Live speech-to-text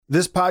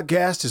This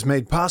podcast is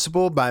made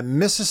possible by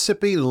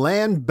Mississippi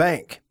Land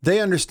Bank. They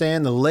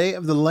understand the lay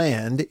of the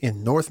land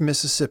in North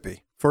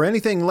Mississippi. For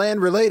anything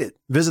land related,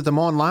 visit them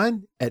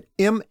online at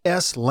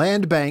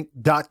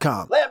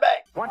mslandbank.com. Land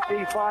Bank.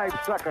 25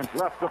 seconds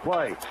left to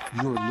play.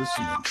 You're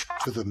listening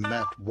to the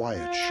Matt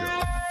Wyatt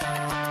Show.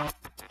 I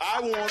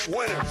want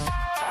winners.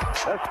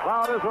 This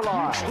crowd is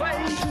alive.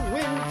 Play to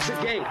win the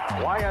game.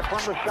 Wyatt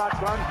from the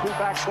shotgun, two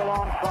backs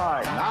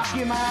alongside. Knock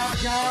him out,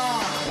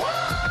 John.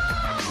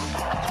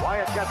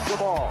 Wyatt gets the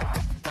ball.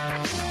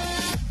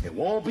 It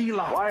won't be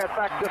long. Wyatt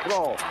back to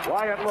throw.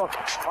 Wyatt looks,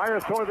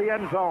 fires toward the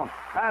end zone.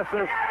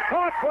 Passes,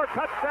 caught for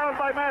touchdown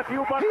by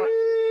Matthew Butler.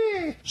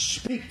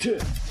 Speak to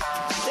it.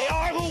 They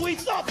are who we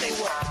thought they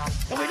were.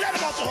 And we let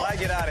them off the hook. I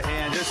get out of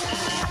hand. Just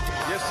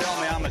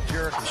tell me I'm a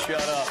jerk and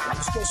shut up.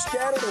 Let's go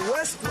scatter the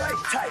west, right,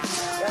 tight.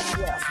 That's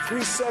left.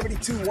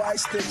 372 Y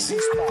stick,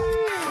 C-spot.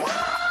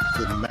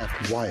 The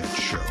Matt Wyatt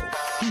Show.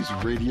 He's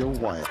Radio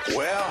Wyatt.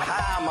 Well,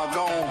 how am I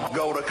going to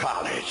go to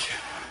college?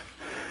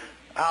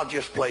 I'll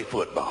just play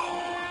football.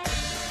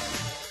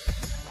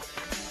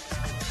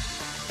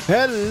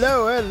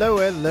 Hello.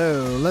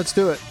 Let's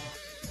do it.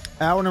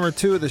 Hour number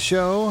 2 of the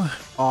show,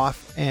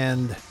 off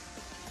and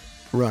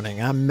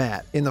running. I'm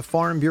Matt in the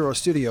Farm Bureau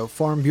studio.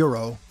 Farm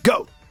Bureau,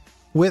 go!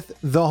 With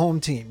the home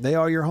team. They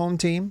are your home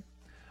team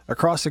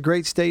across the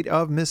great state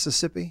of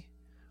Mississippi.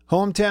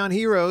 Hometown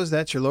Heroes,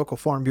 that's your local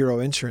Farm Bureau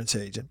insurance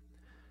agent.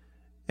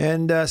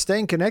 And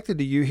staying connected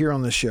to you here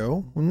on the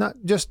show, not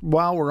just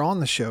while we're on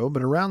the show,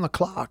 but around the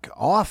clock,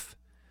 off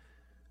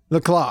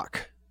the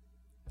clock.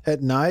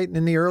 At night and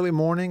in the early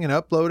morning, and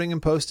uploading and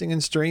posting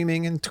and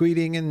streaming and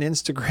tweeting and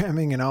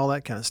Instagramming and all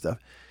that kind of stuff.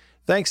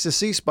 Thanks to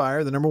C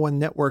Spire, the number one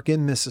network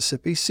in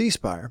Mississippi. C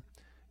Spire,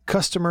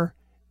 customer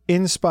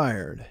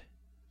inspired.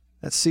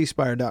 That's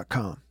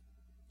cspire.com.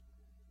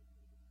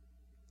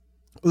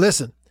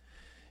 Listen,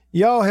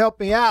 y'all help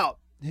me out.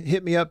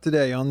 Hit me up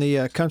today on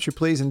the Country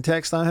Pleasing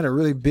text line. I had a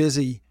really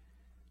busy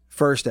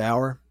first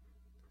hour.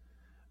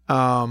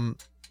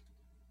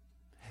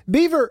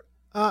 Beaver,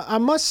 I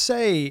must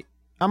say,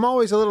 I'm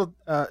always a little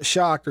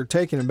shocked or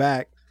taken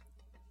aback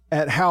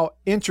at how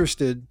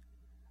interested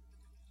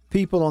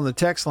people on the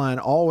text line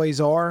always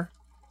are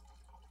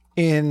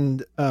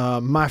in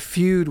my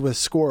feud with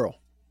Squirrel.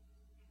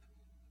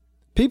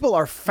 People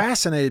are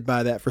fascinated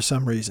by that for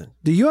some reason.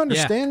 Do you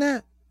understand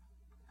that?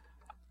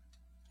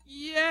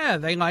 Yeah,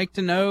 they like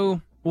to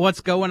know what's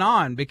going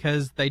on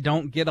because they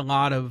don't get a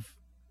lot of,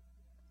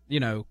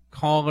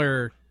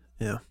 caller,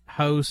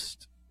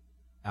 host,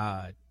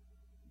 bad.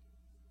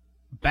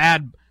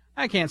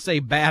 I can't say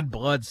bad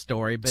blood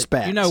story, but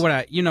Spats. you know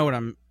what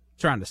I'm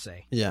trying to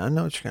say. Yeah, I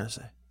know what you're trying to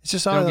say. It's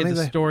just Don't get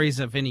the stories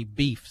of any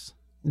beefs.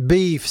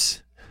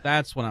 Beefs.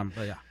 That's what I'm.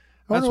 Yeah,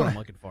 that's what I'm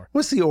looking for.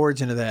 What's the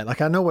origin of that?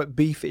 Like, I know what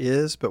beef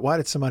is, but why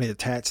did somebody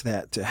attach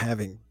that to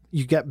having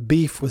you got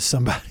beef with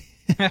somebody?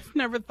 I've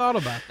never thought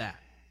about that.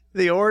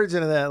 The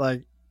origin of that,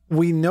 like,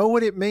 we know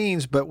what it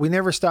means, but we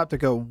never stop to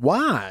go,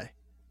 why?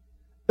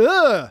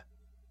 Ugh.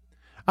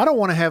 I don't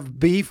want to have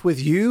beef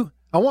with you.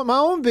 I want my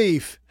own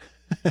beef.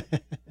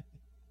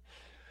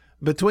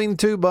 Between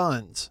two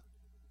buns.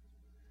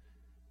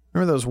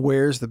 Remember those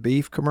Where's the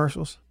Beef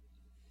commercials?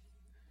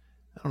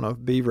 I don't know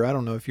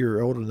if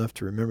you're old enough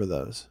to remember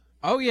those.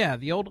 Oh, yeah,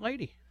 the old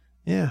lady.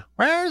 Yeah.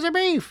 Where's the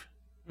beef?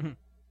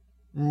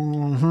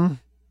 Mm-hmm.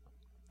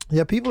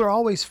 Yeah, people are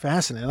always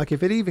fascinated. Like,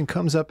 if it even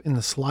comes up in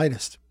the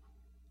slightest.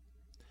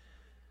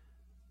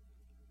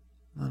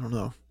 I don't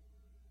know.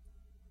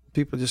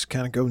 People just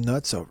kind of go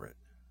nuts over it.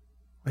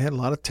 We had a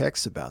lot of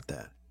texts about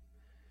that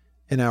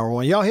in hour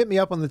 1. Y'all hit me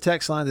up on the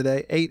text line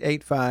today,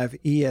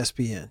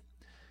 885-ESPN.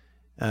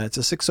 It's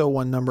a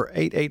 601 number,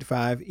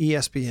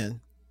 885-ESPN,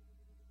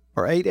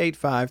 or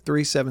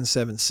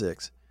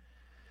 885-3776.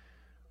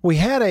 We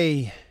had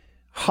a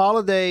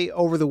holiday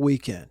over the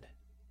weekend.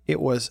 It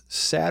was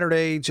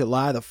Saturday,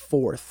 July the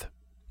 4th.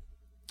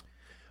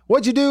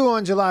 What'd you do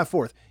on July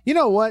 4th? You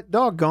know what?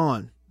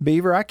 Doggone,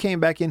 Beaver, I came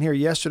back in here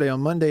yesterday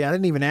on Monday. I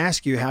didn't even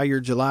ask you how your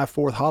July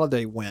 4th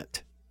holiday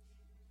went.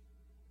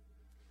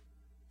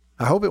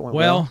 I hope it went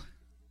well. Well,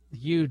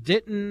 you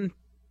didn't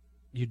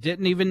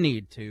even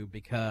need to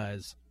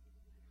because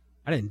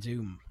I didn't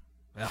do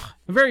a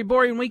very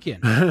boring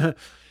weekend. Did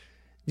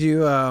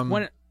you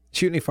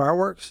shoot any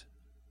fireworks?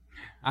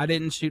 I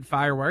didn't shoot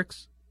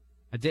fireworks.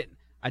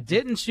 I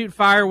didn't shoot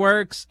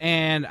fireworks,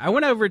 and I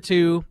went over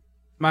to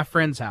my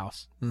friend's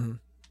house. Mm-hmm.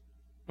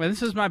 Well,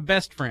 this is my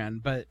best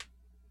friend, but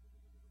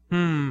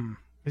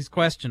he's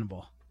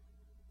questionable.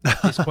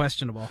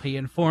 He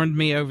informed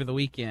me over the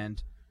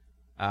weekend.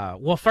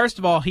 Well, first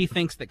of all, he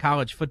thinks that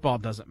college football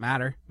doesn't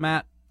matter,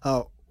 Matt.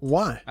 Oh,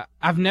 why?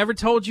 I've never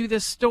told you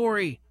this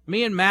story.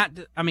 Me and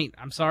Matt,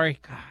 I'm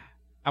sorry.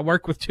 I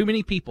work with too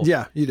many people.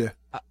 Yeah, you do.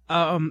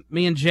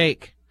 Me and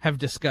Jake have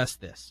discussed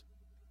this.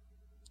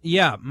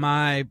 Yeah,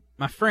 my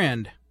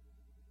friend,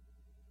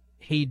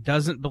 he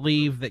doesn't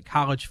believe that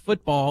college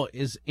football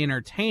is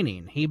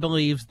entertaining. He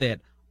believes that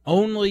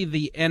only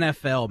the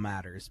NFL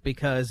matters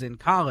because in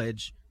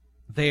college,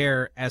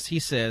 they're, as he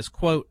says,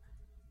 quote,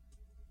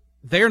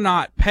 they're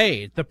not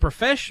paid. The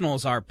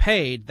professionals are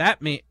paid.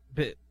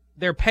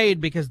 They're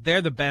paid because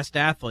they're the best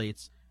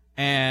athletes,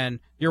 and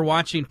you're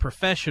watching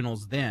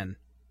professionals then.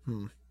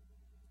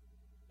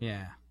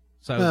 Yeah.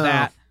 So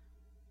that.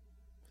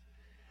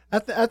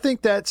 I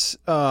think that's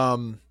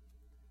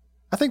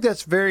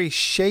very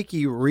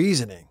shaky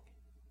reasoning.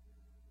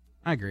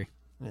 I agree.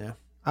 Yeah,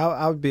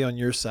 I would be on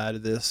your side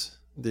of this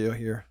deal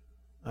here.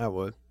 I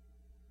would.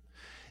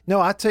 No,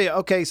 I tell you.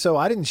 Okay, so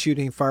I didn't shoot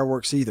any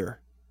fireworks either.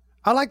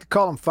 I like to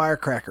call them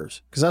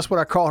firecrackers because that's what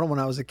I called them when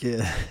I was a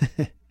kid.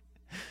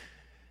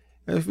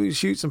 If we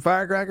shoot some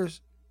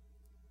firecrackers.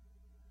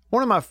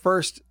 One of my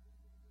first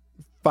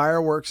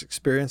fireworks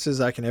experiences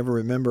I can ever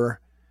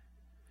remember,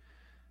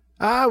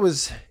 I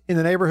was in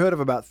the neighborhood of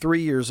about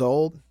 3 years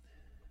old,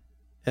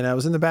 and I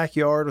was in the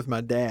backyard with my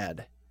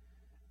dad,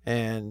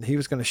 and he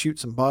was going to shoot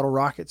some bottle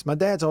rockets. My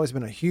dad's always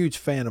been a huge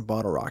fan of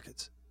bottle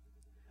rockets.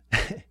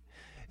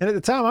 And at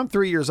the time, I'm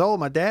 3 years old.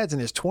 My dad's in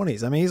his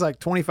 20s. I mean, he's like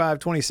 25,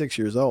 26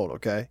 years old,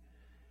 okay?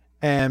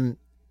 And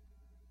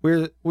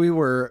we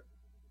were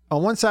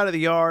on one side of the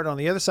yard. On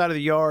the other side of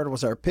the yard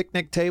was our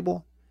picnic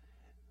table.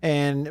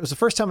 And it was the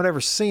first time I'd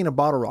ever seen a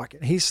bottle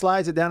rocket. He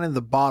slides it down into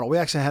the bottle. We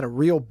actually had a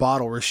real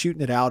bottle we're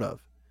shooting it out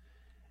of.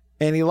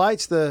 And he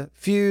lights the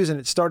fuse, and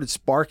it started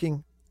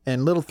sparking.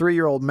 And little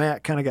 3-year-old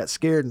Matt kind of got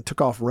scared and took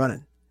off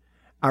running.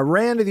 I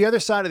ran to the other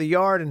side of the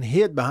yard and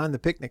hid behind the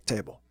picnic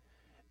table.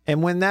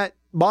 And when that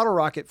bottle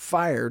rocket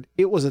fired,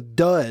 it was a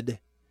dud.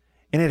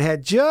 And it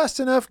had just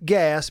enough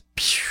gas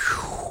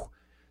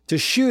to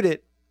shoot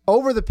it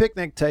over the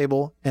picnic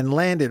table and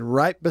landed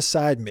right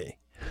beside me.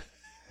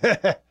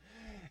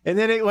 And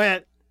then it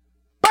went,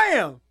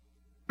 bam!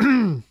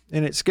 And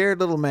it scared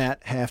little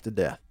Matt half to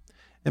death.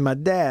 And my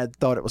dad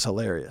thought it was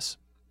hilarious.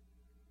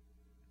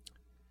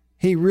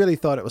 He really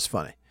thought it was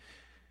funny.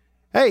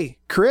 Hey,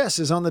 Chris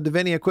is on the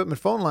Davini Equipment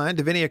phone line.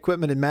 Davini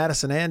Equipment in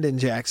Madison and in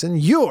Jackson.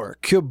 Your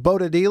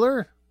Kubota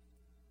dealer.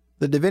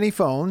 The Davini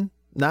phone,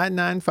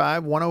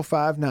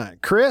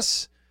 995-1059.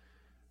 Chris,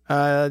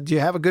 do you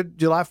have a good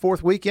July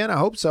 4th weekend? I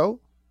hope so.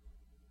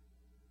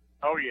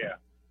 Oh, yeah.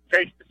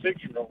 Chased the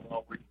 6-year-old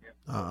all weekend.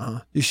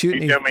 You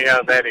shooting? You tell me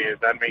how that is.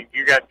 I mean,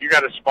 you got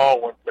a small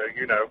one, so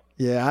you know.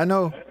 Yeah, I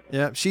know.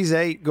 Yeah, she's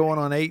 8, going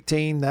on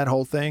 18. That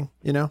whole thing,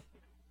 you know.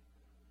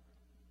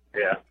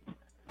 Yeah,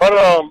 but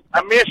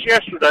I missed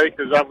yesterday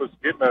because I was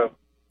getting a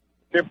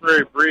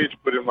temporary bridge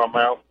put in my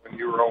mouth when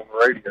you were on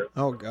the radio.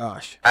 Oh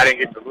gosh, I didn't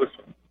get to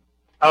listen.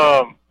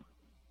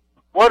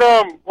 What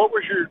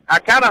was your? I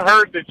kind of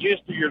heard the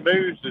gist of your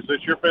news is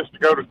that you're supposed to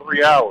go to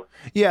 3 hours.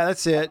 Yeah,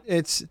 that's it.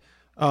 It's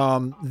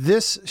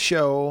this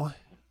show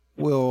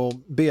will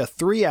be a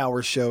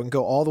 3-hour show and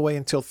go all the way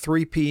until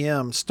 3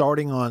 p.m.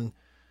 starting on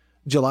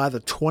July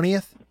the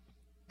 20th.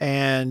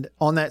 And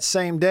on that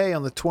same day,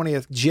 on the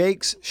 20th,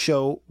 Jake's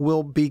show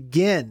will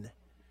begin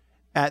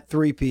at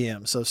 3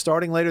 p.m. So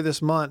starting later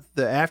this month,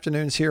 the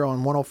afternoons here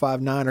on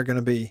 105.9 are going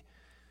to be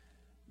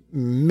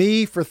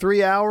me for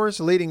 3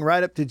 hours, leading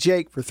right up to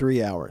Jake for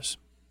 3 hours.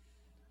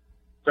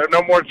 So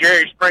no more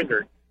Jerry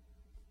Springer.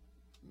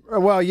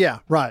 Well, yeah,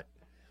 right.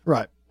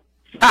 But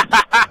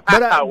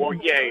well,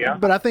 yeah.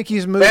 But I think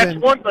he's moving That's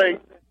one thing.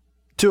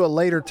 To a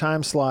later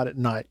time slot at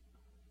night.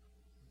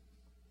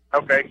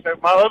 Okay, so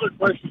my other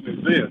question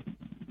is this.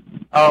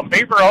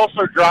 Beaver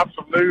also dropped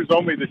some news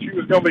on me that you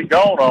was going to be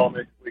gone all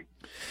next week.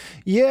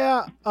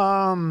 Yeah,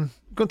 going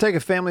to take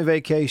a family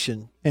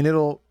vacation, and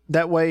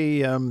that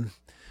way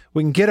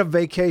we can get a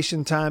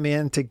vacation time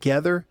in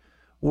together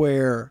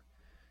where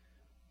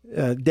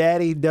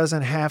Daddy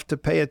doesn't have to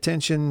pay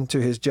attention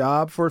to his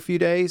job for a few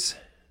days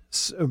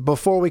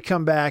before we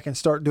come back and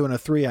start doing a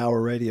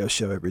 3-hour radio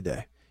show every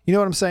day. You know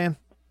what I'm saying?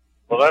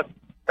 Well,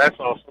 that's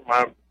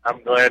awesome.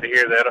 I'm glad to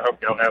hear that. I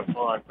hope y'all have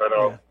fun. But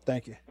yeah,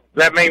 thank you.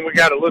 Does that mean we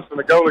got to listen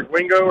to Golic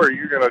Wingo, or are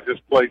you going to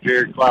just play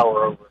Jerry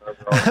Clower over and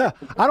over?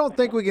 I don't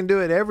think we can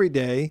do it every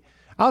day.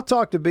 I'll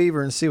talk to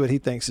Beaver and see what he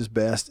thinks is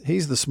best.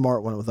 He's the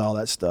smart one with all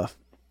that stuff.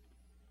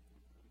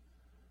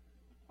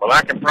 Well,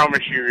 I can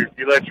promise you, if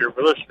you let your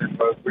listeners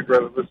know, we'd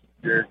rather listen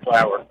to Jerry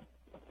Clower.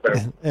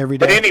 So, every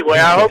day. But anyway,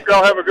 I hope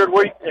y'all have a good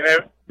week. And I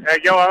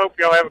hope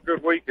y'all have a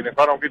good week. And if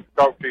I don't get to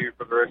talk to you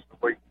for the rest of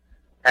the week,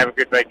 have a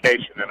good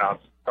vacation, and I'll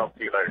talk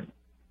to you later.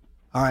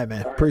 All right,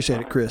 man. Appreciate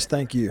it, Chris.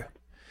 Thank you.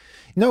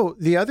 No,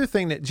 the other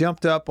thing that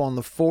jumped up on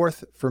the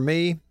 4th for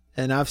me,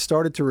 and I've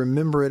started to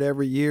remember it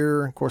every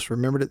year. Of course,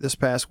 remembered it this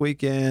past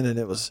weekend, and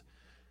it was,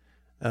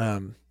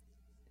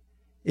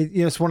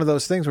 it's one of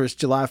those things where it's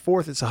July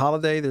 4th. It's a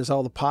holiday. There's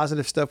all the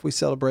positive stuff we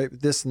celebrate,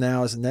 but this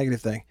now is a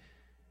negative thing.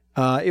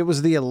 It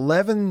was the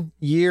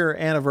 11-year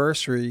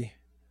anniversary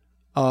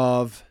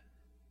of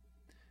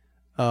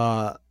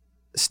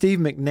Steve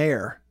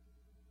McNair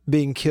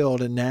being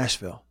killed in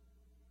Nashville.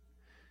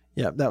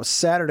 Yep, that was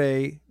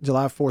Saturday,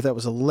 July 4th. That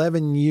was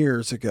 11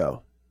 years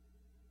ago.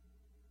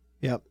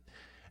 Yep.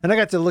 And I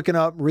got to looking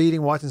up,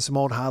 reading, watching some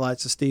old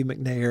highlights of Steve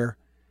McNair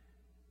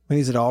when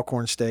he's at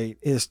Alcorn State.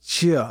 It's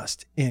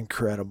just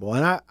incredible.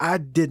 And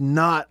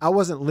I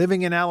wasn't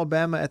living in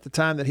Alabama at the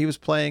time that he was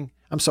playing.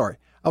 I'm sorry,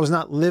 I was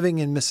not living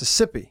in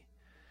Mississippi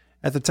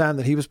at the time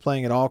that he was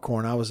playing at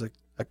Alcorn. I was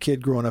a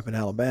kid growing up in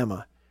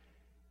Alabama.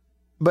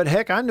 But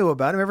heck, I knew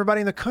about him.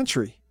 Everybody in the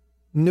country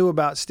knew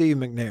about Steve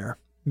McNair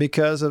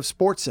because of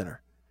SportsCenter.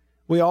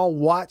 We all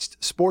watched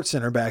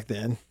SportsCenter back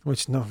then,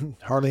 which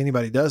hardly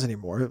anybody does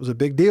anymore. It was a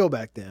big deal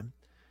back then.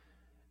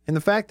 And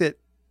the fact that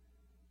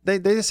they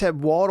just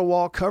had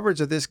wall-to-wall coverage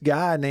of this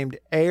guy named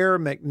Air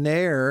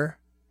McNair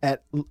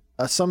at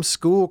some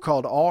school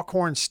called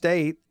Alcorn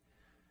State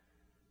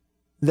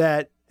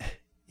that,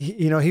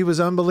 he was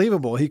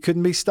unbelievable. He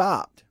couldn't be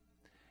stopped.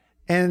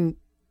 And,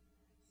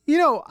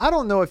 I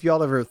don't know if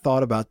y'all ever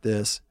thought about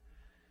this,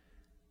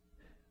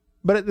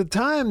 but at the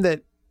time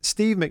that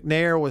Steve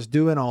McNair was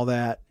doing all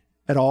that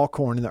at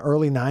Alcorn in the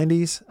early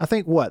 90s, I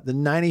think the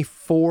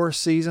 94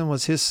 season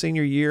was his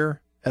senior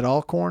year at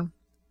Alcorn.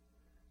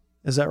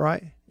 Is that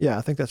right? Yeah,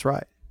 I think that's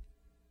right.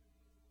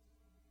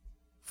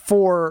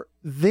 For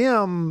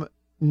them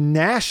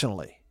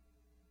nationally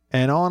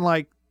and on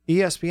like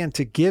ESPN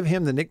to give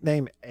him the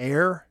nickname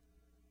Air,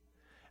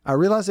 I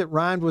realize it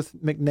rhymed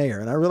with McNair,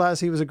 and I realize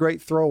he was a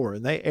great thrower,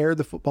 and they aired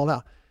the football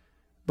out.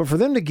 But for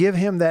them to give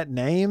him that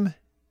name,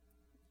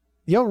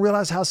 you don't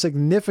realize how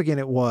significant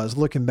it was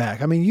looking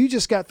back. I mean, you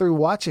just got through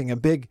watching a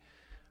big,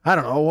 I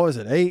don't know, what was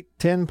it,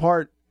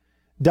 8-10-part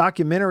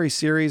documentary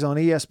series on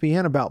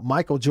ESPN about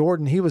Michael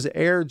Jordan. He was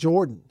Air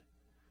Jordan.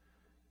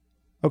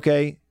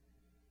 Okay?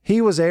 He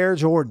was Air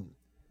Jordan.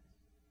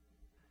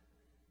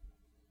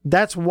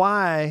 That's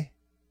why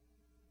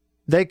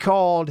they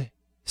called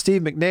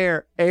Steve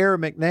McNair Air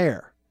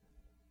McNair.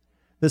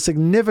 The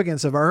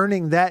significance of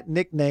earning that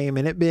nickname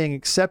and it being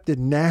accepted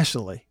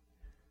nationally.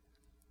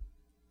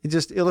 It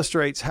just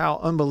illustrates how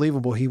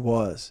unbelievable he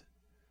was.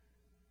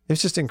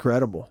 It's just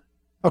incredible.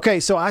 Okay,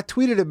 so I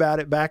tweeted about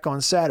it back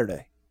on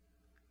Saturday,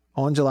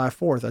 on July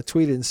 4th. I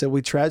tweeted and said,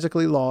 we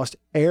tragically lost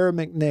Air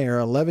McNair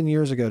 11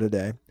 years ago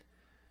today,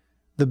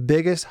 the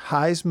biggest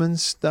Heisman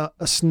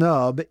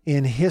snub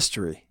in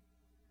history.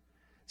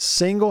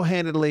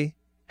 Single-handedly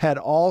had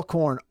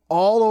Alcorn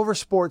all over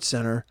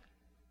SportsCenter,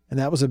 and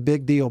that was a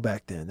big deal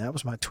back then. That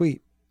was my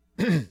tweet.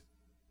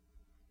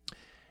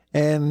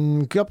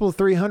 And a couple of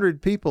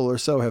 300 people or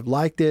so have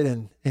liked it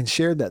and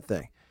shared that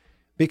thing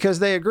because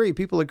they agree.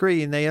 People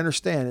agree and they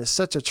understand. It's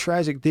such a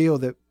tragic deal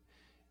that,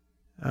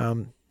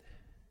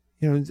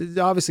 it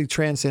obviously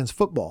transcends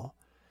football,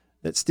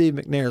 that Steve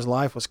McNair's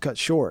life was cut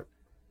short.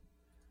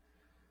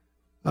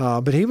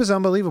 But he was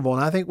unbelievable,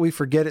 and I think we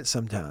forget it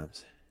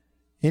sometimes.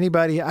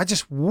 I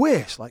just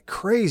wish like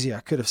crazy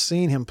I could have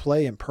seen him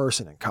play in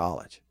person in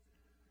college.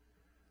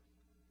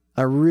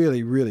 I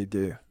really, really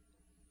do.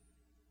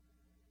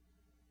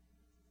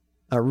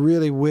 I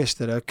really wish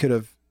that I could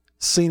have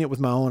seen it with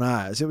my own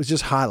eyes. It was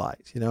just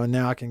highlights, and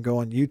now I can go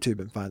on YouTube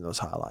and find those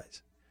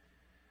highlights.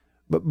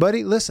 But,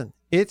 buddy, listen,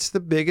 it's the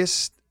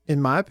biggest,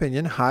 in my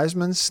opinion,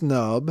 Heisman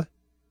snub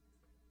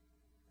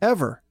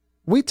ever.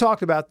 We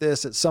talked about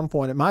this at some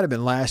point. It might have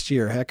been last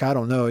year. Heck, I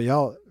don't know.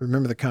 Y'all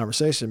remember the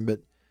conversation, but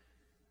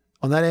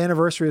on that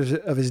anniversary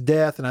of his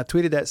death, and I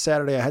tweeted that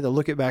Saturday, I had to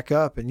look it back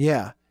up, and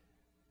yeah,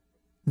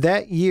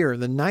 that year,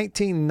 the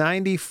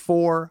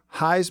 1994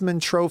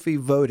 Heisman Trophy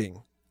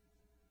voting,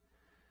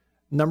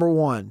 number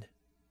one,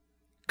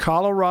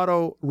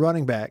 Colorado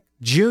running back,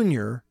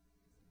 junior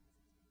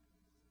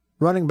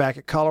running back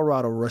at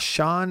Colorado,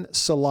 Rashaan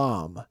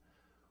Salaam,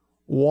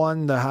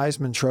 won the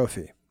Heisman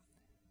Trophy.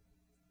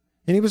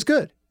 And he was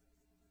good.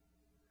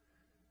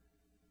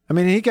 I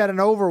mean, he got an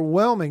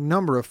overwhelming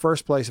number of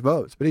first-place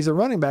votes, but he's a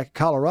running back at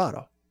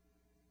Colorado.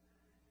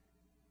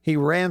 He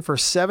ran for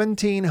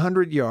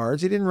 1,700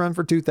 yards. He didn't run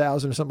for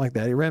 2,000 or something like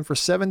that. He ran for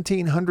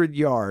 1,700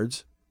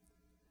 yards.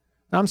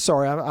 I'm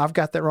sorry, I've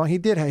got that wrong. He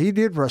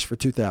did rush for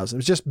 2,000. It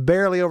was just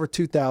barely over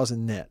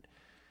 2,000 net.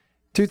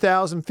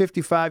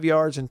 2,055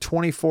 yards and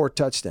 24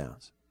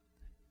 touchdowns.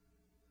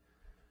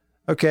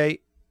 Okay,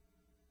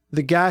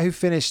 the guy who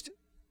finished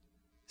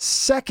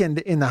second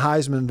in the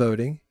Heisman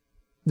voting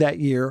that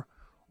year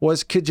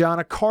was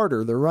Kijana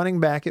Carter, the running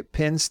back at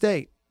Penn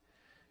State,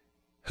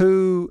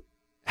 who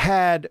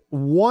had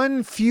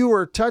one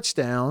fewer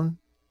touchdown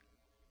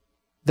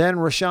than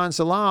Rashaan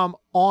Salaam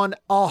on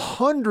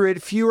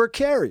 100 fewer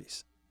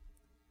carries.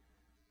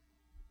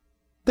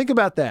 Think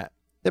about that.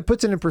 That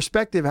puts it in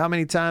perspective how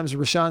many times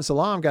Rashaan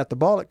Salaam got the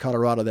ball at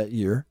Colorado that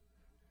year.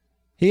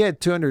 He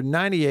had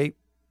 298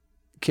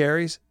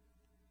 carries.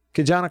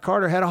 Kijana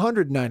Carter had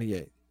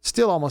 198.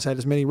 Still almost had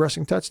as many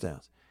rushing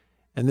touchdowns.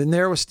 And then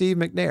there was Steve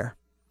McNair.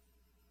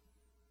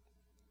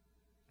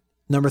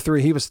 Number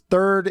 3, he was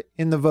third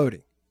in the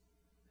voting,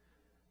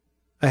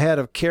 ahead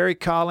of Kerry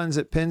Collins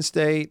at Penn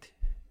State.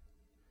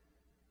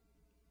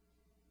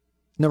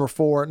 Number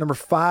 4. Number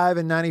 5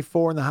 in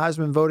 94 in the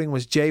Heisman voting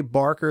was Jay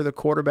Barker, the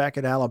quarterback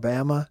at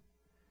Alabama.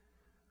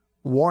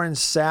 Warren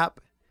Sapp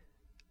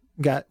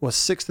was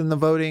 6th in the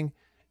voting.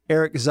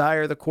 Eric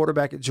Zier, the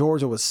quarterback at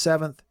Georgia, was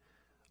 7th.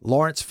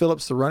 Lawrence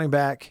Phillips, the running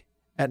back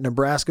at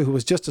Nebraska, who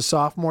was just a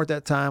sophomore at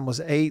that time,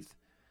 was 8th.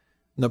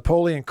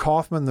 Napoleon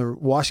Kaufman, the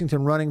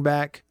Washington running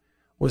back,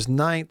 was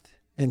 9th,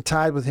 and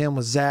tied with him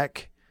was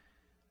Zach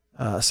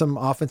some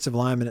offensive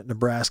lineman at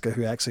Nebraska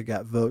who actually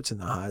got votes in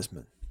the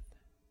Heisman.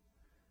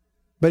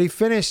 But he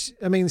finished,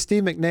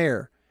 Steve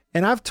McNair,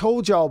 and I've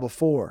told y'all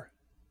before,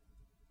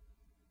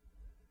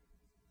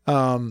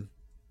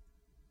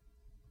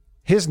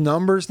 his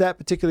numbers that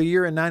particular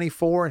year in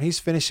 94, and he's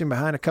finishing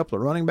behind a couple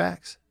of running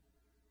backs.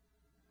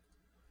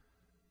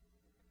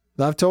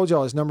 I've told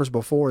y'all his numbers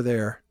before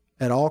there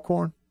at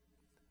Alcorn.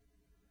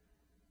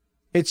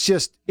 It's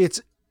just,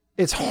 it's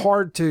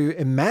hard to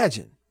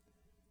imagine.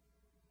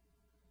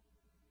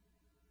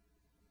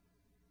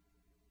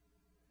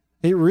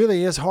 It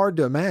really is hard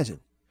to imagine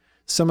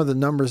some of the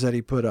numbers that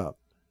he put up.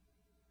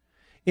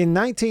 In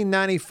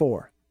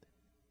 1994,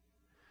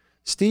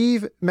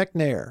 Steve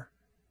McNair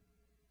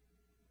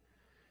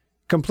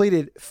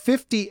completed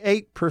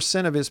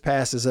 58% of his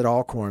passes at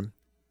Alcorn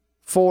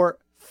for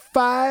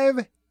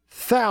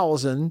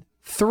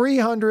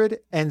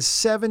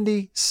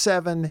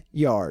 5,377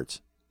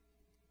 yards.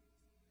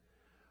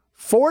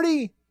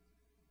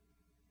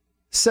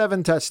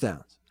 47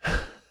 touchdowns.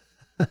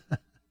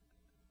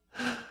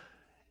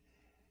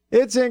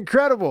 It's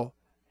incredible.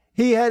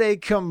 He had a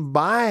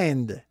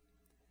combined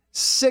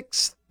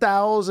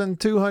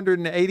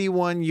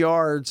 6,281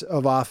 yards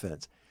of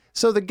offense.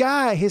 So the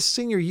guy, his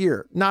senior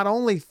year, not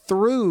only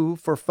threw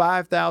for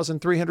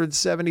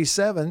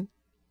 5,377,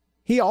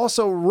 he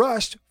also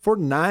rushed for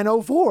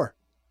 904.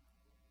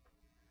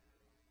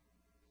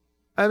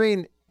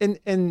 And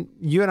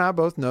you and I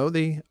both know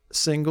the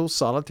single,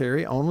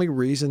 solitary, only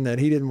reason that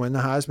he didn't win the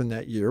Heisman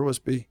that year was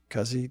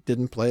because he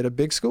didn't play at a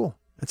big school.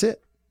 That's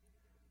it.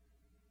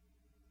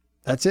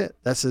 That's it.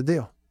 That's the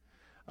deal.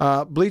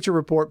 Bleacher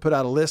Report put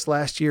out a list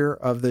last year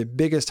of the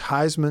biggest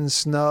Heisman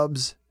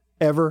snubs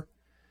ever.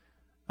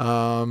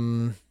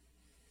 Number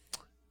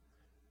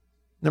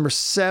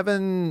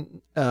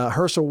 7,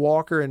 Herschel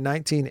Walker in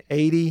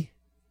 1980.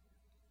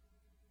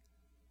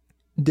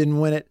 Didn't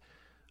win it.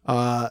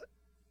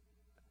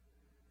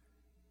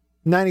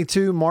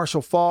 92,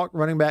 Marshall Faulk,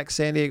 running back,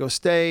 San Diego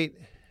State.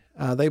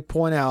 They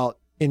point out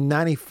in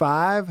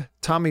 95,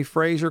 Tommy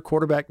Frazier,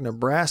 quarterback,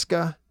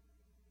 Nebraska.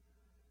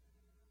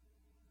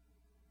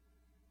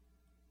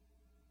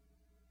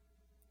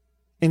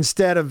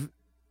 Instead of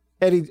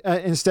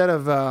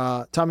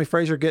Tommy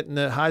Frazier getting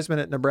the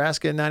Heisman at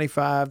Nebraska in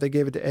 95, they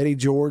gave it to Eddie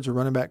George, a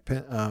running back,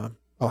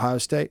 Ohio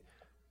State.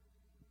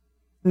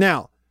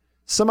 Now,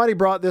 somebody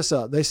brought this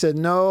up. They said,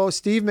 no,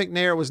 Steve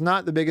McNair was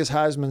not the biggest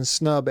Heisman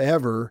snub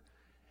ever.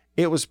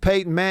 It was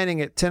Peyton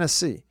Manning at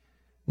Tennessee.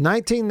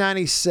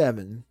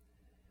 1997,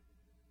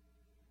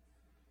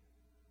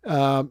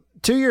 2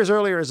 years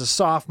earlier as a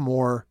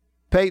sophomore,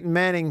 Peyton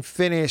Manning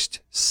finished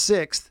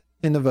 6th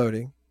in the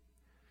voting.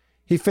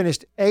 He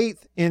finished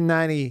 8th in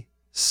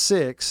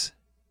 96.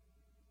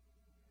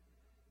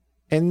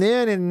 And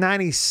then in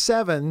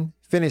 97,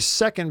 finished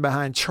 2nd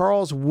behind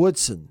Charles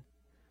Woodson,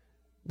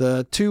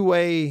 the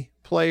two-way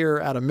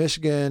player out of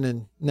Michigan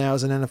and now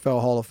is an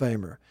NFL Hall of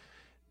Famer.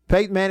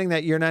 Peyton Manning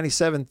that year,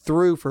 97,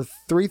 threw for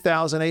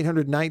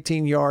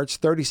 3,819 yards,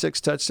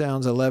 36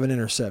 touchdowns, 11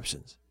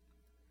 interceptions.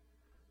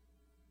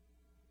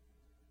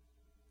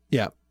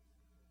 Yeah.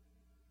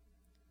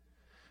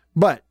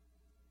 But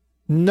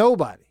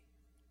nobody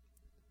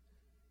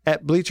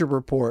at Bleacher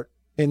Report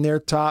in their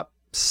top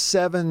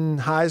 7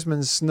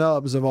 Heisman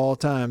snubs of all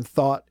time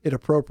thought it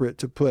appropriate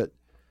to put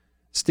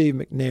Steve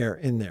McNair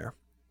in there.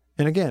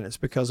 And again, it's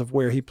because of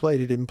where he played.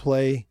 He didn't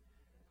play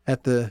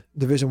at the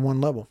Division I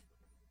level.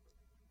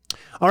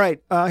 All right,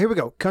 here we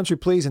go. Country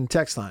Please and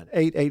text line,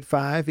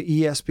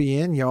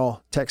 885-ESPN.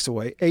 Y'all text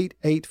away,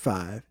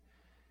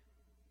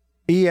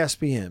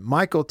 885-ESPN.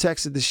 Michael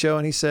texted the show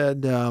and he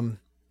said,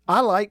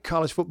 I like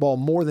college football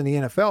more than the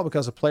NFL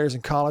because the players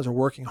in college are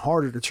working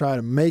harder to try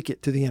to make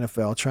it to the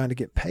NFL, trying to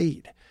get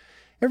paid.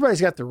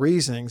 Everybody's got the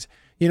reasonings,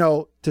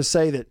 to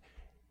say that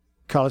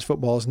college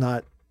football is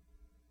not,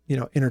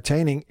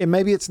 entertaining. And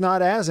maybe it's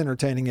not as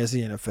entertaining as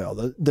the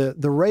NFL.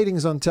 The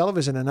ratings on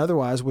television and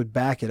otherwise would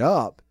back it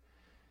up.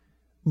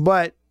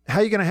 But how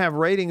are you going to have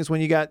ratings when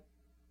you got,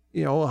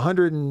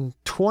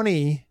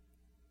 120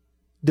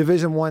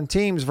 Division I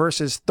teams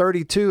versus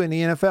 32 in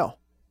the NFL?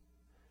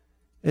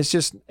 It's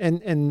just,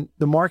 and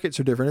the markets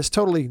are different. It's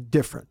totally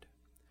different.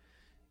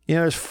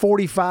 There's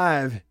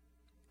 45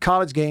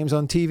 college games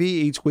on TV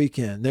each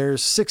weekend.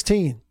 There's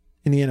 16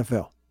 in the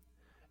NFL.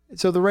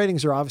 So the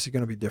ratings are obviously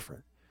going to be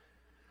different.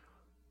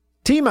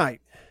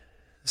 T-Mite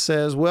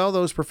says, well,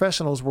 those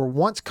professionals were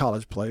once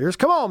college players.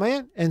 Come on,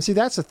 man. And see,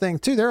 that's the thing,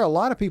 too. There are a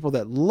lot of people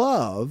that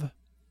love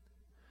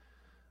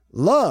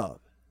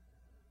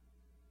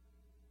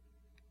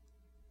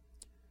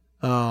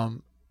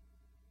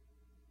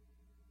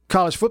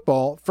college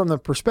football from the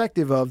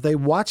perspective of they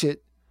watch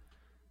it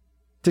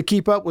to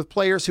keep up with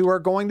players who are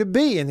going to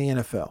be in the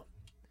NFL.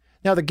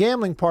 Now, the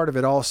gambling part of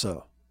it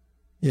also.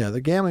 Yeah, the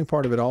gambling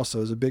part of it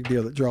also is a big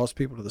deal that draws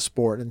people to the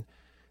sport. And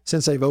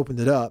since they've opened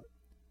it up,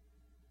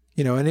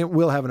 and it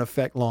will have an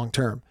effect long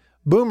term.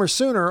 Boomer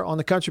Sooner on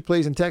the Country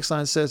Please and text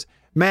line says,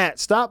 Matt,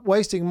 stop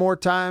wasting more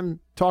time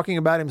talking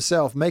about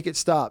himself. Make it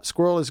stop.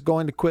 Squirrel is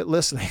going to quit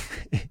listening.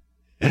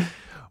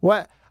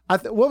 What?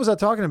 What was I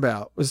talking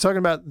about? Was I talking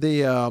about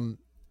the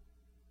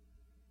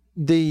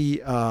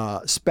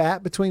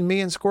spat between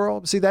me and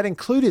Squirrel? See, that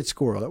included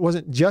Squirrel. It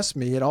wasn't just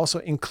me. It also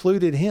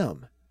included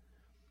him.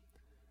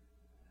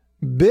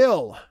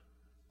 Bill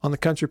on the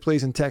Country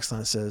Pleasing text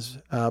line says,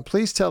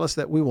 please tell us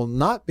that we will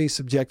not be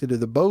subjected to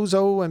the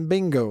bozo and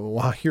bingo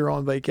while you're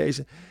on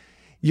vacation.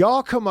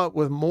 Y'all come up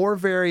with more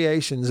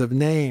variations of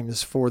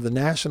names for the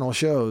national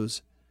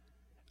shows.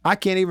 I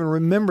can't even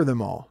remember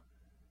them all.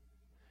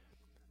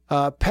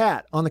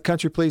 Pat on the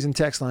Country Pleasing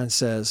text line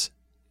says,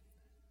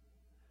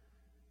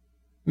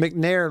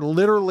 McNair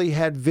literally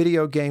had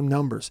video game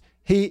numbers.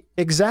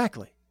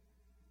 Exactly.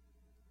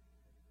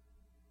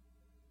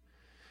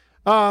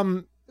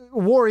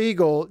 War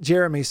Eagle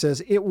Jeremy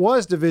says it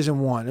was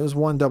Division I. It was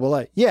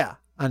 1AA. Yeah,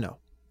 I know.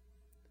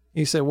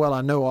 He said, well,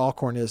 I know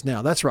Alcorn is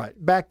now. That's right.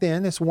 Back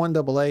then it's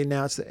 1AA.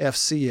 Now it's the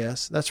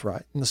FCS. That's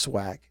right. And the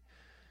SWAC.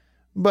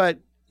 But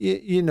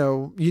you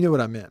knew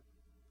what I meant.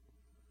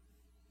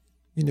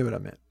 You knew what I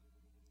meant.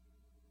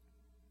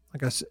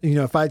 Like I said,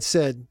 if I'd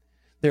said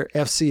they're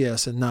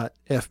FCS and not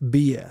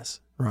FBS,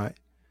 right?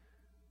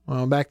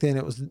 Well, back then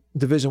it was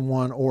Division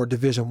I or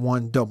Division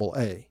I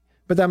AA.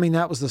 But I mean,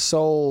 that was the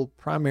sole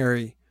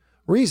primary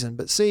reason.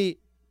 But see,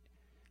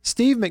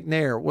 Steve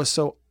McNair was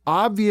so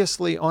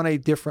obviously on a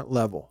different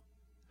level.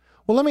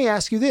 Well, let me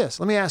ask you this.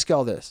 Let me ask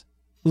y'all this.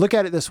 Look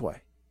at it this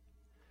way.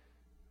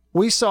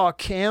 We saw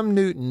Cam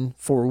Newton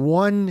for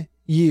 1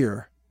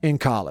 year in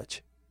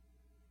college.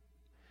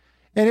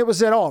 And it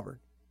was at Auburn,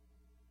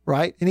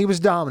 right? And he was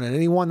dominant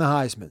and he won the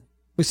Heisman.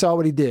 We saw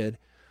what he did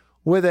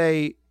with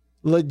a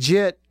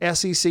legit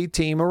SEC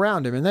team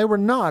around him. And they were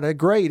not a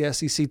great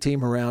SEC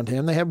team around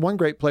him. They had one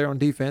great player on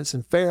defense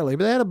and Fairley,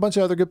 but they had a bunch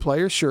of other good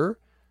players, sure.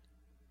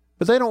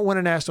 But they don't win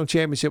a national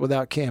championship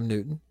without Cam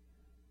Newton.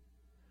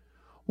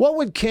 What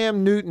would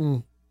Cam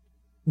Newton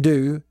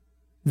do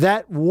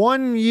that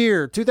 1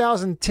 year,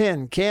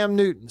 2010, Cam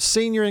Newton,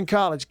 senior in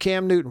college,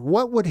 Cam Newton,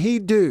 what would he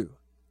do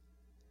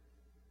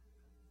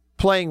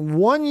playing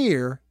 1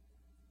 year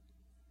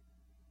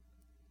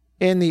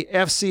in the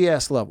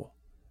FCS level?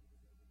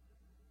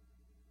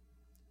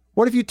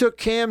 What if you took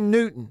Cam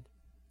Newton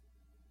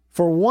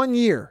for 1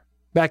 year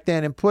back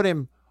then and put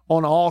him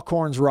on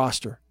Alcorn's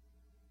roster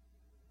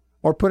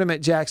or put him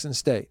at Jackson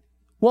State?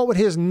 What would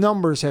his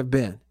numbers have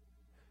been?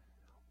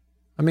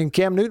 I mean,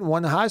 Cam Newton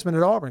won the Heisman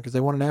at Auburn because they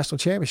won a national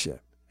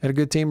championship, had a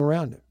good team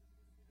around him.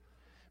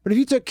 But if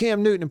you took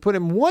Cam Newton and put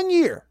him 1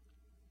 year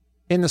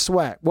in the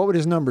SWAC, what would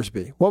his numbers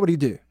be? What would he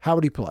do? How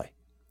would he play?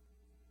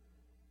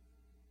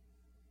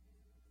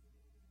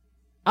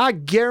 I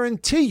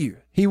guarantee you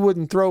he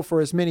wouldn't throw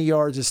for as many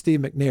yards as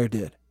Steve McNair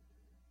did.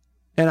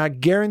 And I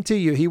guarantee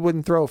you he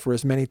wouldn't throw for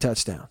as many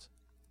touchdowns.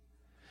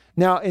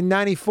 Now, in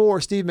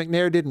 94, Steve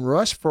McNair didn't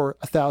rush for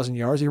 1,000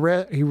 yards.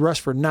 He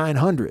rushed for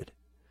 900.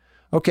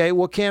 Okay,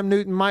 well, Cam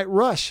Newton might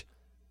rush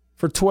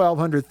for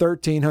 1,200,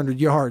 1,300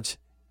 yards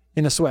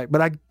in a SWAC.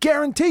 But I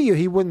guarantee you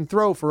he wouldn't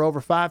throw for over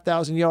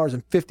 5,000 yards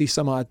and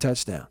 50-some-odd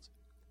touchdowns.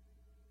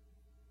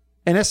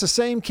 And that's the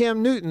same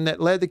Cam Newton that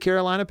led the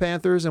Carolina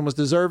Panthers and was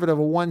deserving of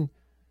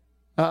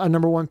a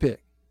number one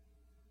pick.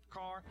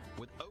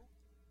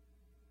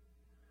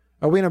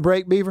 Are we in a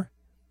break, Beaver?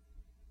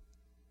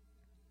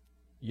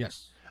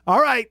 Yes.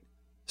 All right.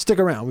 Stick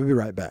around. We'll be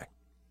right back.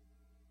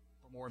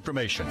 For more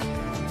information.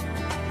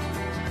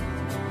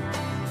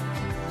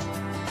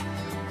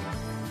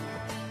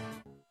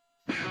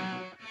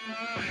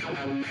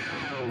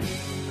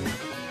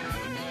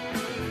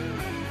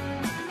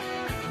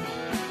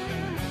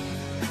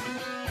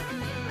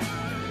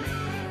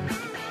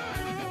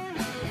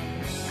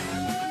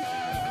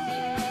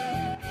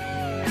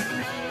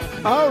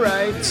 All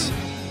right.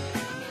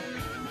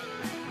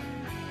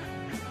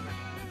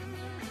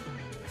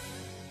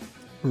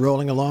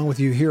 Rolling along with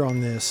you here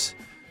on this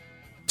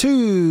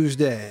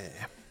Tuesday.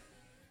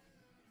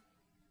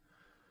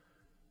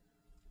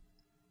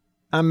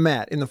 I'm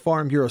Matt in the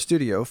Farm Bureau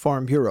studio.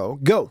 Farm Bureau,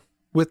 go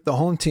with the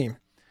home team.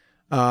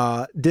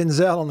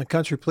 Denzel on the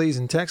Country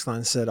Pleasing text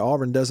line said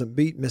Auburn doesn't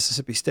beat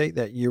Mississippi State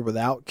that year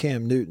without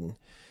Cam Newton.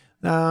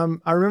 I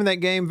remember that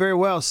game very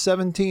well.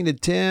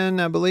 17-10,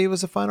 I believe,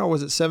 was the final, or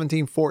was it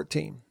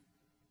 17-14?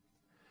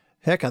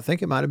 Heck, I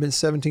think it might have been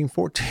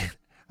 17-14.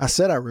 I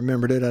said I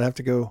remembered it. I'd have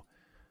to go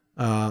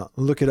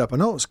look it up. I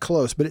know it was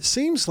close, but it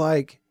seems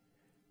like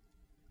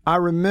I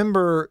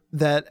remember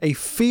that a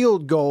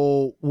field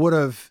goal would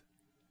have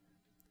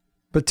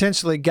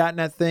potentially gotten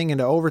that thing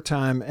into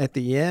overtime at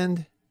the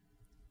end.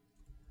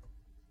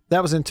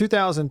 That was in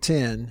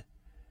 2010.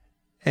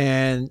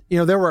 And,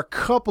 there were a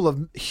couple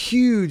of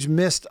huge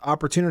missed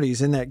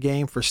opportunities in that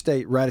game for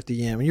State right at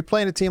the end. When you're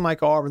playing a team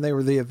like Auburn, they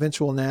were the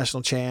eventual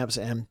national champs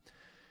and,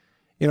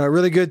 a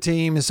really good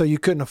team. And so you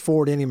couldn't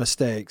afford any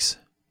mistakes.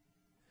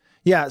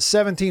 Yeah,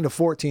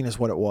 17-14 is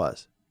what it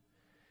was.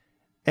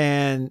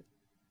 And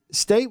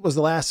State was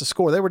the last to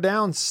score. They were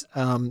down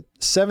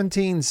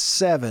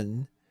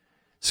 17-7,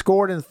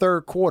 scored in the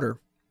third quarter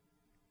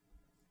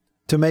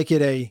to make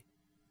it a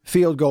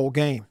field goal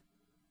game.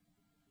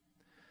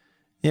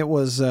 It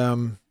was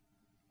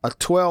a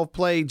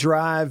 12-play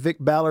drive. Vic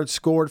Ballard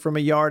scored from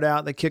a yard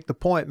out. They kicked the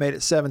point, made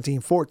it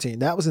 17-14.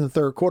 That was in the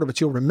third quarter, but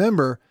you'll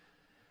remember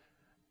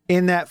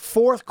in that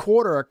fourth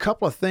quarter, a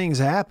couple of things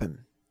happened.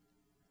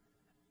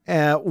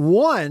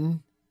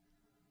 One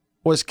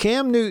was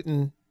Cam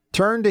Newton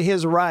turned to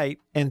his right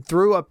and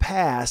threw a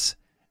pass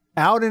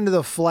out into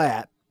the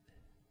flat.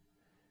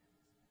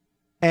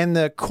 And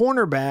the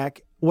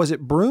cornerback, was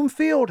it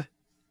Broomfield?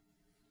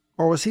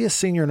 Or was he a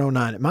senior in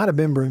 09? It might have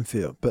been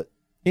Broomfield. But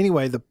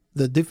anyway,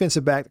 the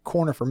defensive back, the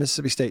corner for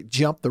Mississippi State,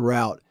 jumped the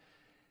route,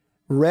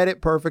 read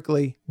it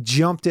perfectly,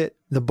 jumped it,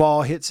 the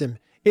ball hits him.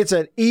 It's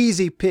an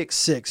easy pick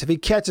six. If he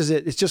catches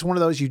it, it's just one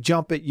of those, you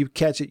jump it, you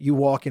catch it, you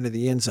walk into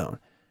the end zone.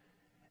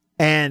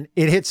 And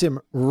it hits him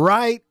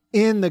right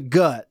in the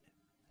gut,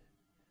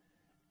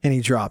 and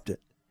he dropped it.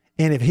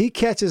 And if he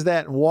catches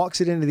that and walks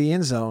it into the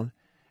end zone,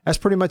 that's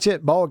pretty much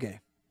it, ball game.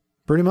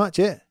 Pretty much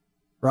it,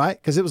 right?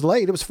 Because it was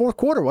late. It was fourth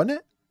quarter, wasn't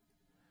it?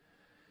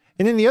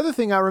 And then the other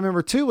thing I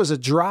remember, too, was a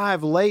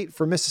drive late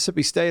for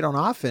Mississippi State on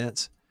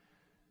offense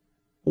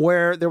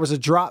where there was a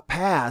drop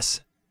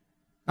pass.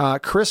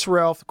 Chris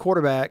Relf, the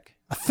quarterback,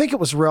 I think it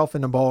was Relf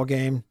in the ball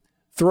game,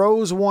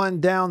 throws one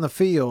down the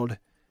field,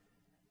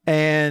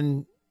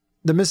 and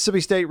the Mississippi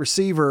State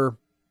receiver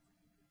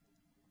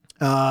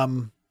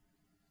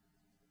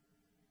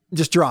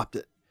just dropped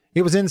it.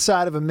 It was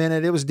inside of a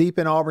minute. It was deep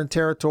in Auburn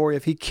territory.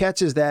 If he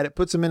catches that, it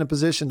puts him in a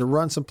position to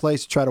run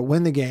someplace to try to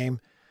win the game,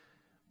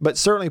 but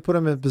certainly put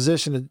him in a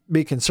position to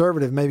be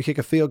conservative, maybe kick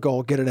a field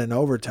goal, get it in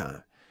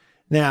overtime.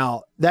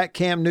 Now, that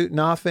Cam Newton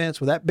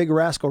offense with that big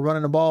rascal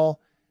running the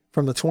ball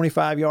from the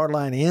 25-yard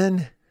line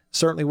in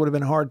certainly would have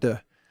been hard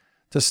to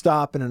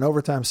stop in an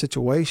overtime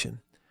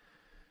situation.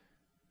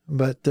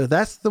 But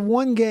that's the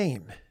one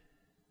game.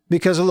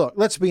 Because, look,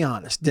 let's be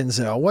honest,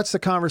 Denzel, what's the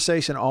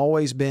conversation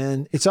always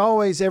been? It's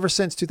always, ever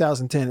since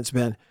 2010, it's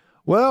been,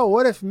 well,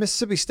 what if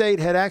Mississippi State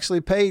had actually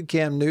paid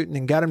Cam Newton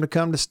and got him to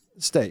come to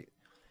state?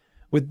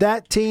 With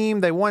that team,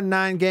 they won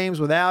 9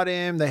 games without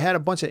him. They had a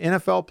bunch of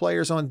NFL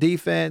players on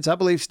defense. I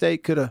believe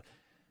State could have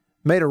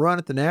made a run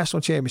at the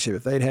national championship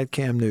if they'd had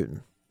Cam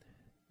Newton.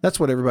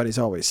 That's what everybody's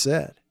always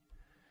said.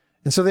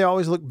 And so they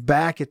always look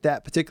back at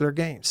that particular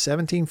game,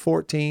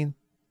 17-14.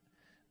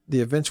 The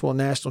eventual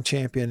national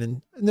champion.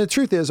 And the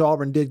truth is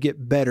Auburn did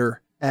get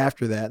better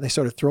after that. They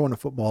started throwing the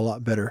football a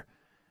lot better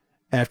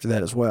after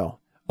that as well.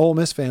 Ole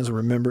Miss fans will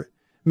remember it.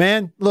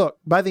 Man, look,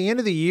 by the end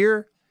of the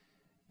year,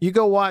 you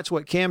go watch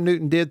what Cam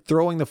Newton did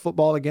throwing the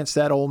football against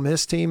that Ole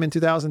Miss team in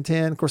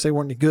 2010. Of course, they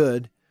weren't any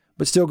good,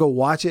 but still go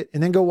watch it.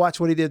 And then go watch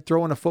what he did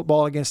throwing the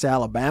football against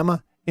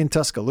Alabama in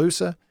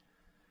Tuscaloosa.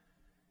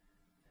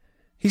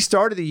 He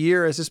started the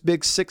year as this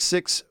big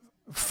 6'6",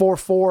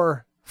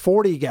 4'4",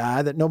 40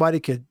 guy that nobody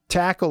could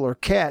tackle or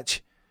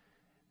catch.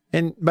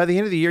 And by the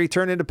end of the year, he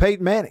turned into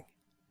Peyton Manning.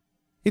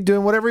 He's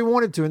doing whatever he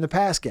wanted to in the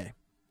pass game.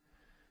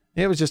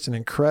 It was just an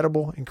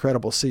incredible,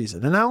 incredible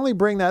season. And I only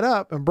bring that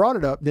up and brought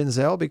it up,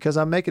 Denzel, because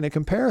I'm making a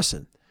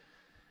comparison.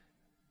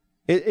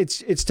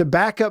 It's to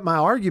back up my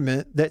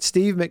argument that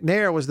Steve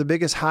McNair was the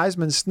biggest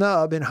Heisman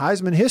snub in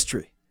Heisman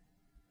history.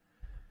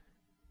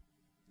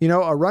 You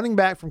know, a running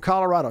back from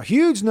Colorado,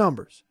 huge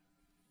numbers.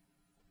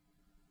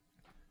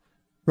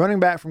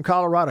 Running back from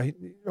Colorado,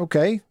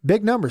 okay,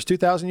 big numbers,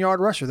 2,000-yard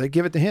rusher. They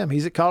give it to him.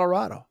 He's at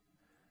Colorado.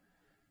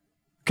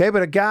 Okay,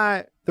 but a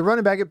guy, the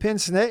running back at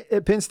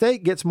Penn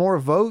State gets more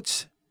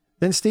votes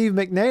than Steve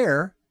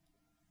McNair.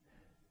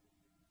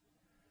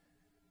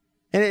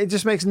 And it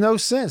just makes no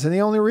sense. And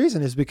the only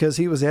reason is because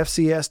he was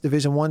FCS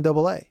Division I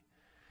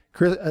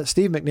AA.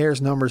 Steve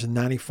McNair's numbers in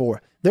 94.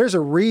 There's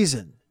a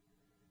reason.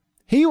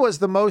 He was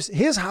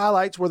his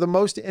highlights were the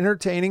most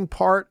entertaining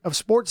part of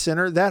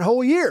SportsCenter that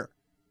whole year.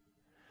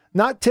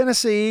 Not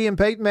Tennessee and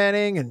Peyton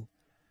Manning and,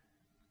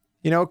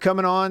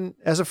 coming on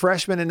as a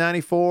freshman in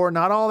 94,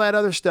 not all that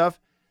other stuff.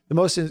 The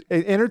most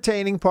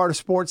entertaining part of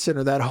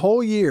SportsCenter that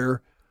whole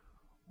year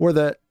were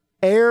the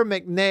Air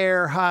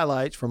McNair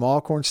highlights from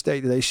Alcorn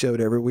State that they showed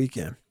every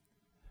weekend.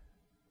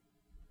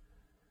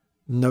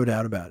 No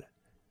doubt about it.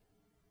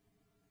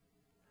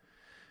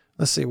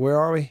 Let's see, where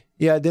are we?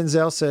 Yeah,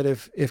 Denzel said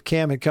if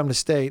Cam had come to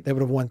State, they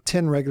would have won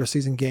 10 regular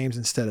season games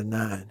instead of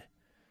 9.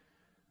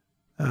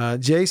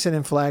 Jason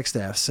in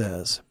Flagstaff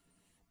says,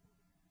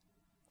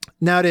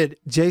 now did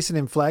Jason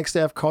in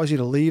Flagstaff cause you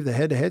to leave the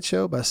head-to-head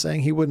show by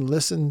saying he wouldn't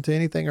listen to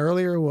anything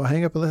earlier? We'll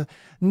hang up and listen.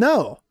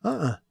 No,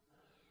 I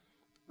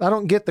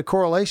don't get the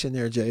correlation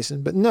there,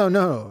 Jason, but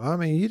no. I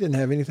mean, you didn't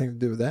have anything to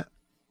do with that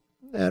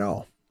at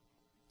all.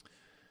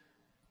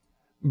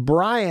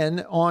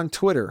 Brian on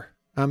Twitter,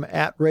 I'm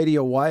at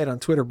Radio Wyatt on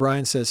Twitter.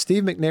 Brian says,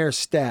 Steve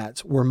McNair's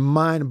stats were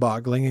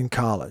mind-boggling in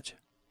college.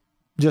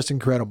 Just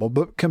incredible.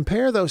 But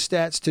compare those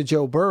stats to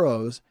Joe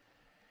Burrow's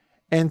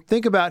and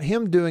think about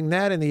him doing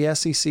that in the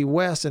SEC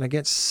West and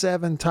against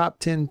 7 top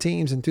 10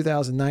 teams in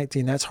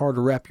 2019. That's hard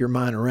to wrap your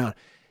mind around.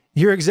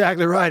 You're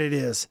exactly right, it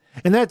is.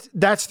 And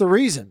that's the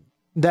reason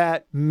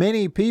that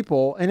many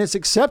people, and it's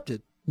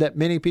accepted that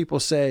many people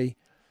say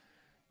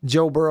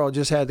Joe Burrow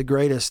just had the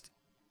greatest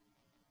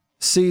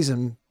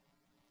season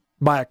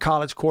by a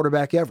college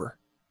quarterback ever.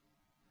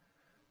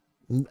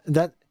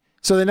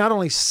 So they not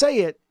only say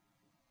it,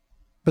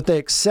 but they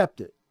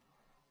accept it.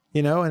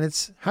 And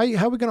it's how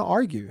are we going to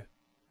argue?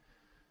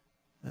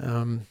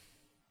 I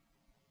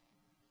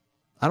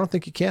don't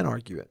think you can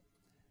argue it.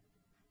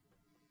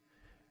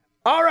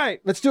 All right,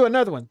 let's do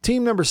another one.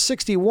 Team number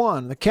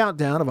 61, the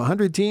countdown of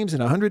 100 teams in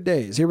 100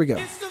 days. Here we go.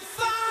 It's the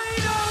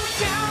final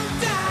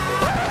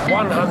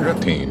countdown.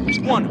 100 teams.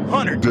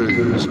 100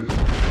 days.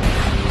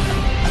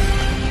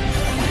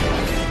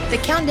 The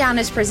countdown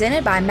is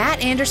presented by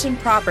Matt Anderson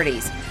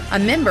Properties, a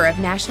member of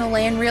National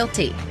Land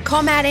Realty.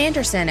 Call Matt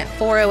Anderson at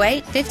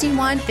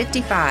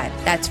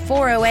 408-5155. That's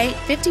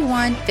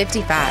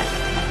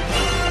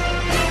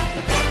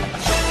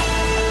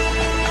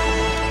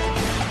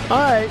 408-5155. All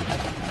right.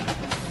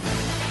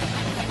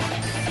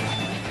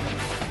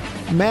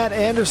 Matt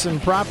Anderson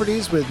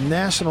Properties with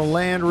National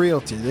Land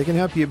Realty. They can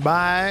help you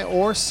buy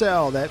or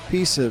sell that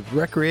piece of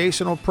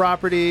recreational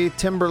property,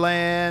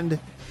 timberland,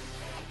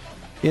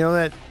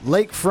 that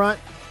lakefront.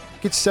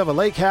 Get yourself a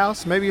lake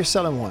house. Maybe you're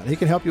selling one. He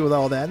can help you with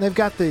all that. And they've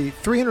got the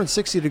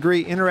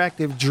 360-degree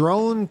interactive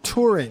drone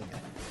touring.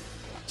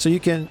 So you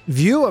can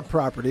view a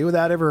property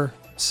without ever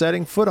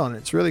setting foot on it.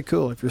 It's really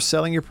cool. If you're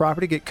selling your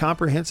property, get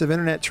comprehensive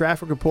internet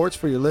traffic reports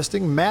for your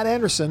listing. Matt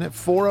Anderson at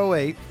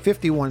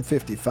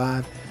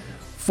 408-5155.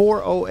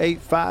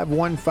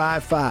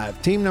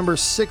 408-5155. Team number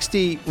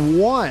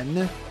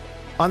 61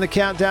 on the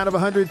countdown of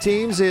 100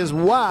 teams is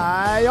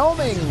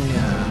Wyoming.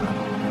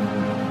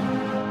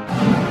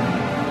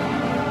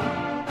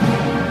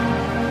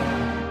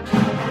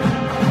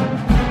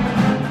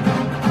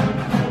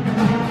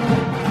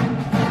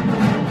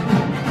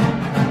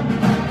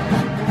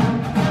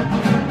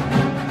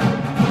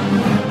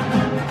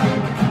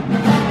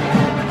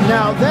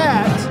 Now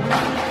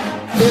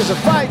that is a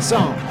fight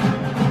song.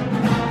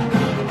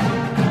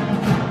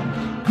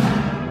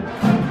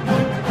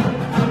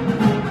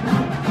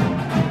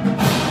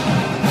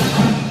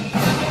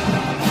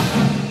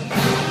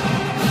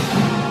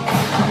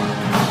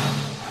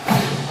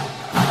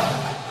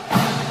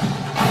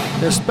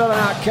 They're spelling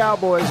out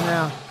Cowboys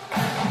now.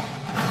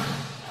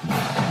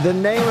 The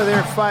name of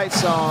their fight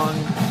song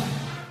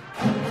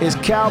is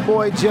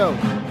Cowboy Joe.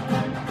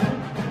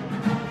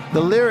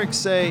 The lyrics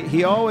say,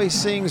 he always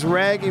sings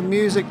raggy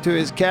music to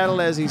his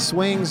cattle as he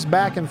swings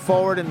back and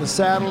forward in the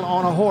saddle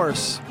on a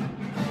horse.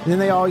 And then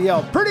they all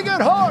yell, pretty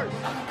good horse!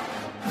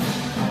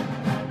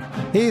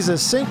 He's a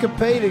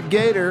syncopated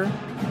gator,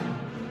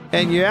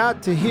 and you're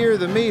out to hear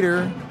the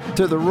meter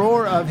to the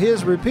roar of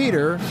his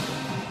repeater.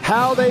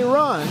 How they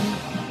run,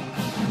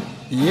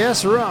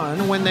 yes,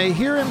 run, when they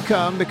hear him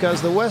come,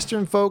 because the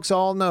Western folks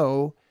all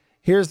know.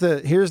 Here's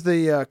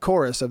the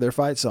chorus of their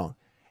fight song.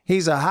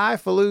 He's a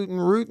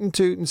highfalutin, rootin'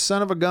 tootin'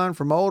 son of a gun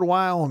from old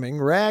Wyoming,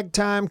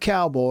 ragtime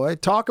cowboy.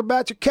 Talk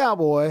about your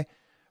cowboy,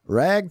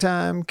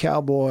 ragtime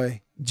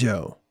cowboy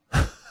Joe.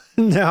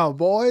 Now,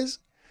 boys,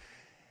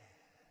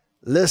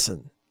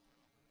 listen.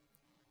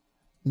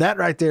 That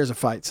right there is a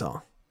fight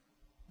song.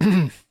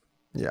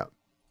 Yeah.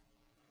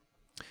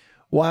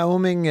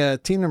 Wyoming,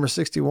 team number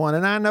 61.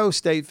 And I know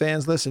state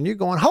fans, listen, you're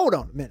going, hold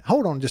on a minute.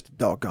 Hold on just a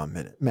doggone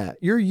minute, Matt.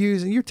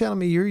 You're telling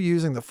me you're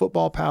using the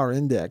Football Power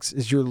Index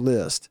as your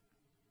list.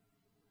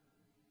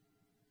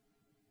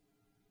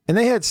 And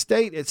they had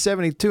state at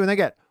 72, and they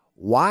got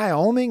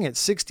Wyoming at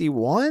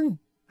 61?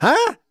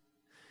 Huh?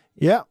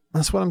 Yeah,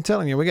 that's what I'm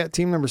telling you. We got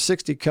team number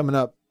 60 coming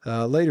up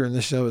later in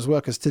the show as well,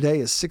 because today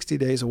is 60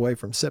 days away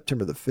from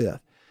September the 5th.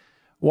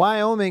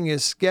 Wyoming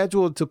is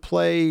scheduled to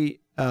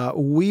play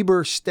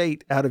Weber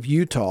State out of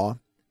Utah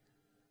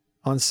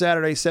on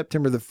Saturday,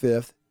 September the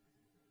 5th.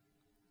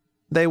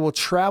 They will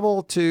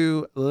travel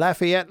to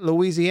Lafayette,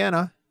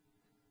 Louisiana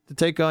to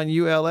take on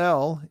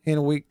ULL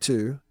in week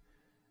 2.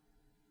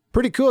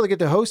 Pretty cool. They get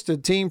to host a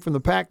team from the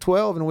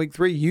Pac-12 in week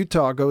 3.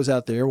 Utah goes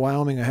out there.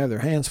 Wyoming will have their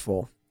hands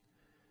full.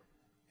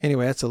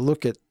 Anyway, that's a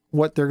look at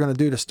what they're going to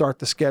do to start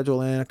the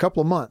schedule in a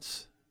couple of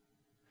months.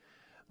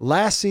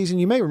 Last season,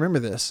 you may remember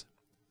this.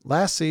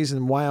 Last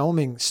season,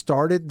 Wyoming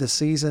started the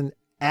season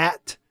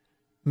at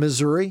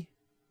Missouri.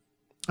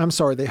 I'm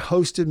sorry, they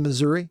hosted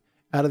Missouri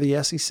out of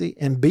the SEC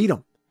and beat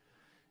them.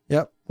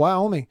 Yep,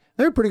 Wyoming.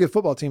 They were a pretty good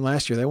football team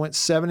last year. They went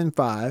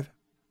 7-5.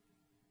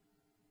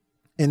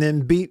 And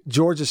then beat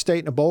Georgia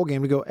State in a bowl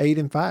game to go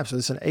 8-5. So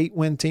it's an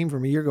 8-win team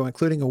from a year ago,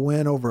 including a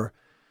win over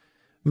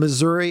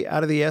Missouri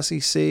out of the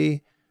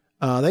SEC.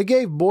 They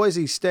gave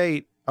Boise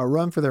State a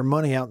run for their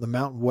money out in the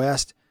Mountain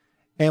West.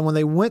 And when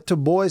they went to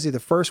Boise the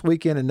first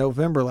weekend in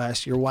November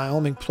last year,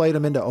 Wyoming played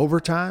them into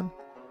overtime.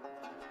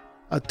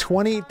 A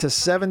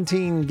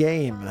 20-17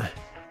 game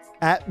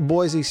at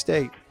Boise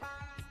State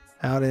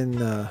out in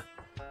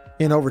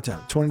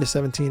overtime.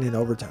 20-17 in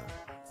overtime.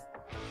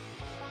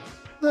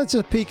 That's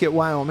a peek at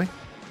Wyoming.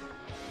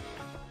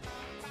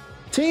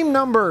 Team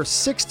number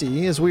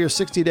 60, as we are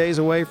 60 days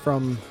away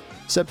from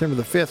September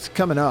the 5th,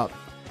 coming up.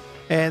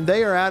 And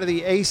they are out of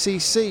the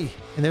ACC.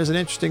 And there's an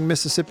interesting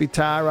Mississippi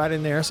tie right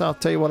in there. So I'll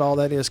tell you what all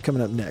that is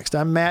coming up next.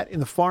 I'm Matt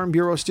in the Farm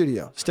Bureau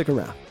studio. Stick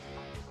around.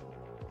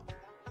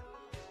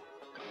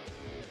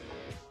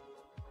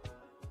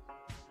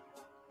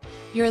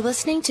 You're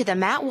listening to The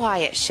Matt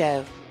Wyatt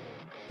Show.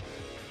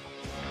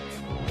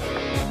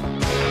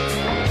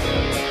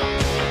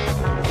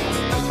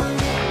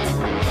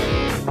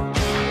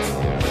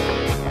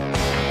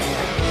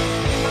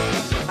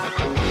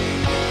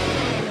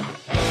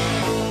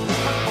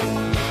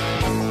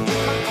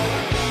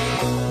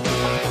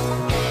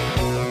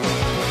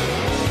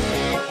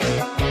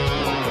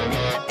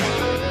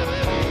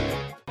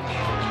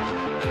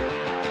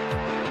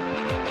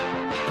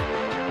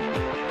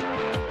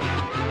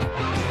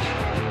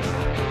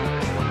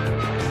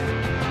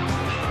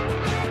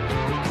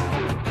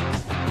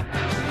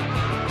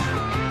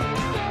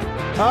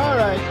 All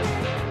right.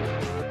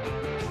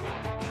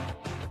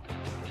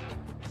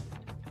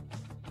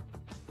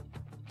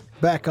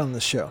 Back on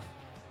the show.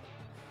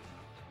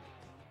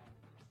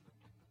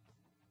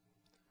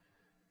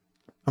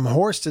 I'm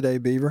hoarse today,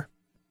 Beaver.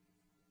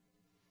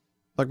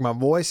 Like my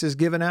voice is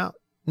giving out.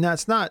 Now,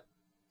 it's not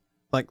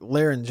like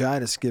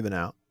laryngitis giving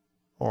out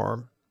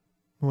or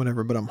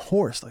whatever, but I'm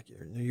hoarse. Like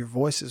your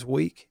voice is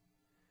weak.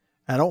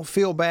 I don't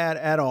feel bad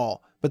at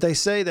all. But they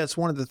say that's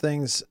one of the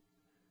things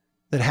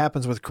that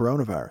happens with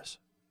coronavirus.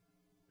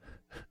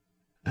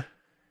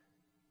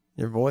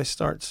 Your voice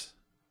starts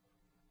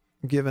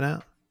giving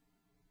out.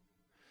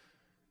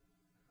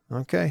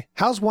 Okay.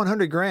 How's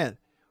 100 grand?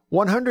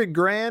 100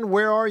 grand,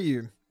 where are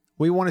you?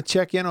 We want to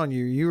check in on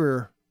you. You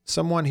were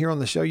someone here on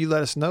the show. You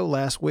let us know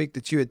last week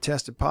that you had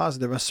tested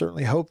positive. I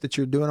certainly hope that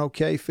you're doing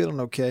okay, feeling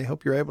okay.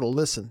 Hope you're able to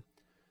listen.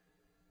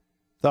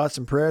 Thoughts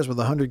and prayers with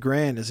 100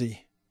 grand as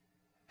he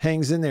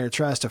hangs in there and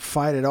tries to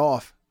fight it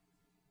off.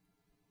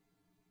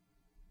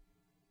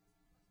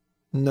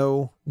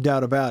 No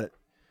doubt about it.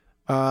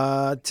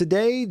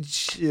 Today,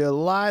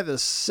 July the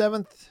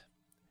 7th,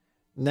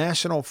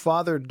 National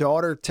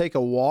Father-Daughter Take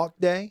a Walk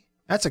Day.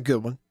 That's a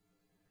good one.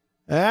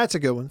 That's a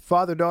good one.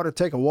 Father-Daughter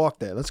Take a Walk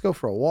Day. Let's go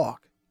for a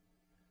walk.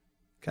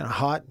 Kind of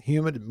hot and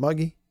humid and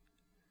muggy.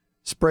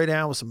 Spray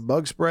down with some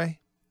bug spray.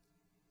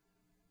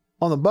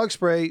 On the bug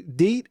spray,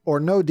 DEET or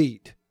no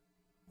DEET?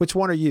 Which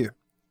one are you?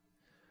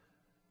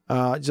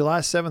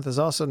 July 7th is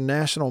also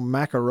National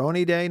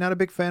Macaroni Day. Not a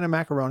big fan of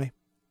macaroni.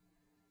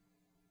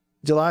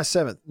 July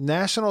 7th,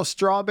 National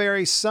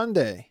Strawberry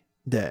Sundae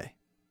Day.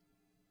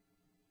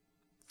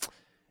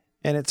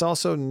 And it's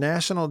also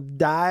National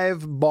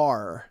Dive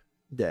Bar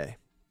Day.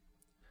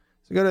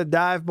 So go to a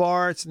dive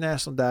bar. It's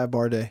National Dive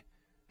Bar Day.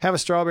 Have a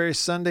strawberry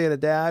sundae at a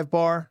dive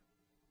bar,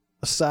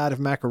 a side of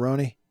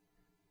macaroni,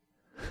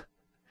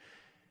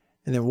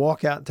 and then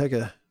walk out and take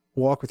a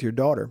walk with your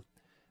daughter,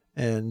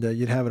 and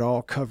you'd have it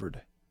all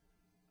covered.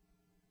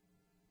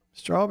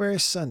 Strawberry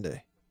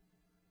sundae.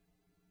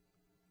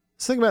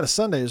 Let's think about a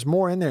sundae. There's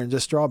more in there than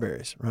just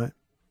strawberries, right?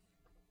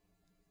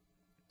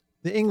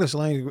 The English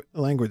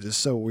language is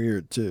so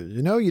weird, too.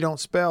 You know, you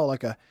don't spell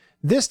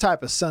this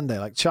type of sundae,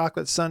 like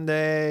chocolate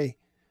sundae,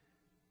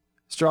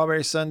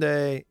 strawberry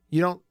sundae.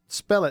 You don't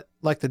spell it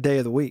like the day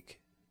of the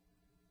week.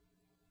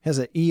 It has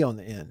an E on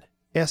the end.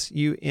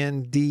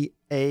 Sundae.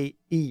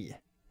 Isn't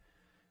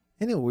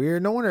it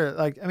weird? No wonder,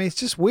 it's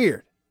just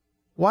weird.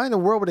 Why in the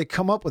world would they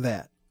come up with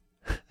that?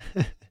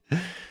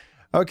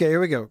 Okay, here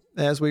we go.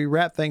 As we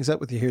wrap things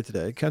up with you here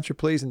today, Country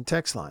Please and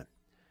Text Line.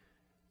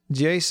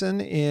 Jason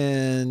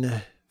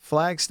in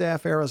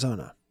Flagstaff,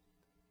 Arizona,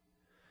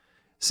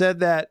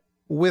 said that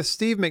with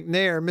Steve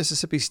McNair,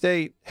 Mississippi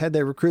State, had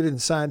they recruited and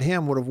signed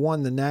him, would have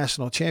won the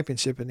national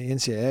championship in the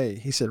NCAA.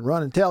 He said,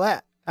 run and tell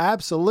that.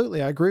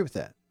 Absolutely, I agree with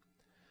that.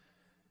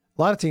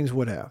 A lot of teams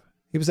would have.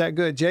 He was that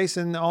good.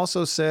 Jason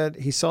also said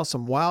he saw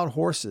some wild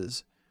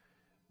horses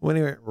when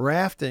he went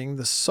rafting.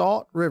 The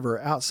Salt River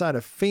outside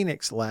of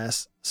Phoenix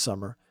last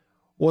summer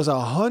was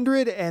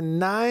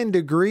 109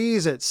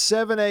 degrees at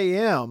 7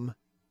 a.m.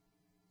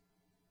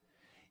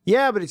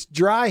 Yeah, but it's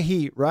dry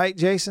heat, right,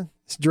 Jason?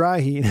 It's dry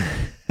heat.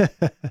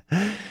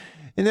 And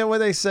then what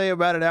they say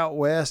about it out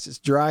west, it's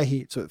dry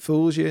heat. So it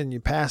fools you and you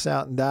pass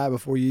out and die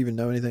before you even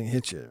know anything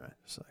hits you. Right?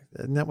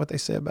 Isn't that what they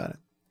say about it?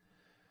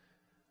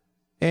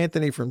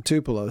 Anthony from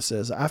Tupelo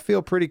says, I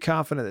feel pretty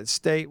confident that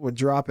State would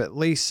drop at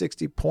least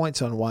 60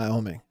 points on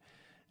Wyoming.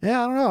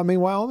 Yeah, I don't know. I mean,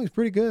 Wyoming's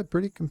pretty good,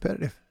 pretty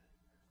competitive.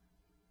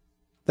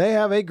 They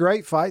have a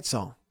great fight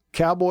song,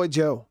 Cowboy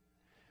Joe.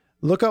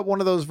 Look up one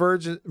of those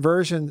versions.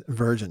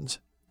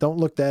 Don't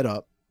look that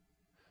up.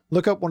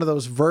 Look up one of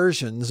those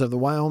versions of the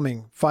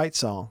Wyoming fight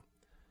song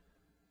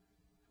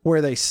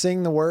where they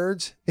sing the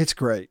words. It's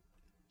great.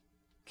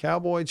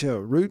 Cowboy Joe,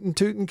 rootin'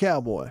 tootin'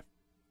 cowboy.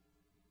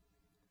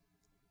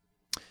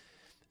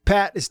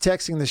 Pat is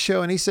texting the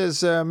show, and he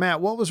says,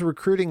 Matt, what was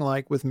recruiting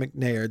like with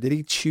McNair? Did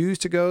he choose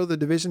to go the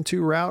Division II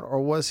route, or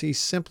was he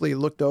simply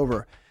looked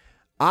over?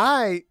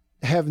 I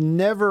have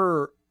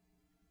never,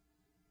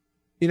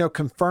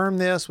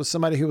 confirmed this with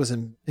somebody who was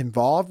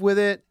involved with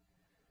it.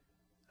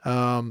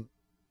 I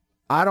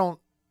don't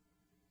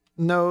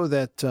know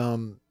that,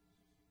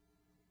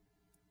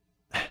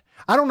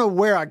 I don't know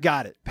where I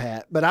got it,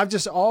 Pat, but I've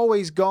just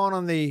always gone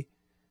on the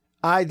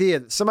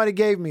idea that somebody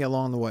gave me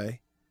along the way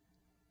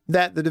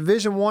that the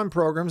Division I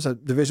programs,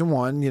 Division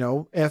I,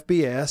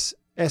 FBS,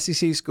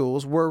 SEC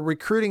schools were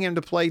recruiting him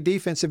to play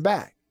defensive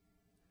back.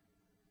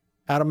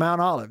 out of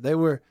Mount Olive. They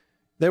were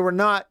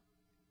not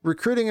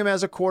recruiting him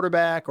as a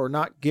quarterback or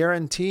not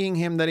guaranteeing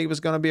him that he was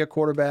going to be a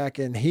quarterback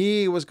and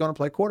he was going to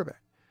play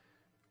quarterback.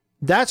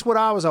 That's what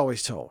I was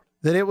always told,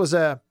 that it was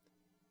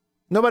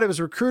nobody was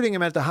recruiting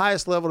him at the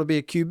highest level to be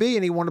a QB,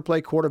 and he wanted to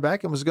play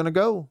quarterback and was going to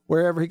go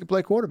wherever he could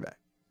play quarterback.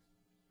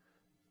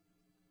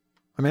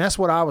 I mean, that's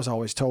what I was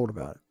always told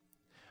about it.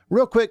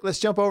 Real quick, let's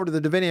jump over to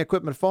the Davini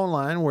Equipment phone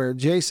line where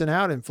Jason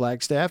out in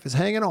Flagstaff is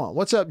hanging on.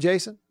 What's up,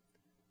 Jason?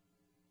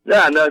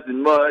 Yeah,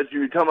 nothing much. You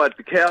were talking about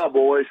the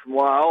Cowboys from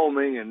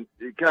Wyoming, and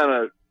it kind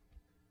of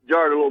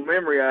jarred a little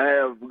memory I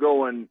have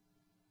going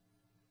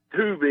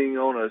tubing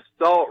on a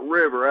salt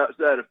river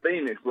outside of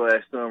Phoenix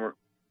last summer.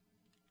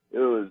 It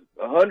was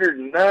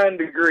 109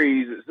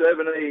 degrees at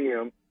 7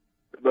 a.m.,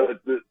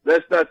 but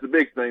that's not the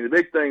big thing. The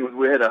big thing was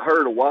we had a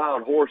herd of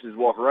wild horses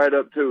walk right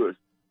up to us.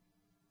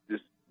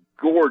 Just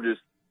gorgeous,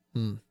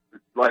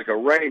 like a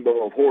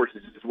rainbow of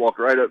horses just walked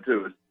right up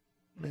to us.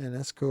 Man,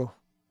 that's cool.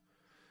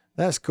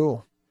 That's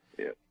cool.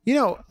 Yeah. You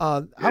know,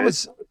 I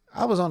was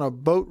on a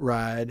boat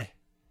ride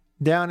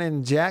down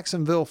in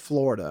Jacksonville,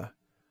 Florida,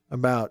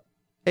 about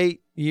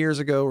 8 years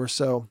ago or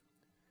so.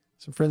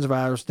 Some friends of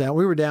ours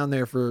we were down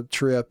there for a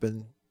trip,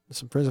 and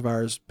some friends of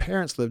ours'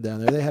 parents lived down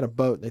there. They had a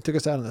boat, and they took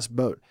us out on this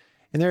boat.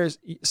 And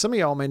some of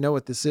y'all may know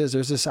what this is.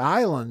 There's this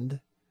island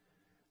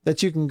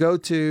that you can go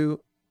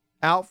to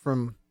out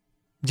from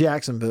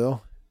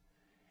Jacksonville.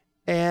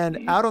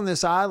 And out on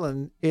this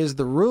island is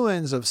the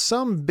ruins of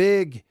some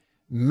big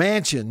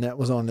mansion that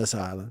was on this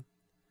island.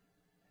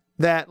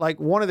 That, like,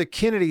 one of the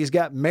Kennedys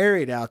got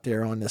married out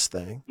there on this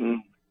thing.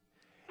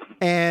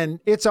 And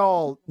it's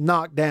all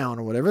knocked down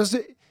or whatever. It's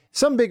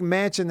some big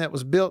mansion that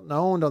was built and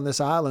owned on this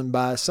island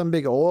by some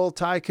big oil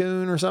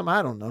tycoon or something.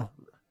 I don't know.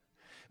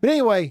 But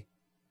anyway,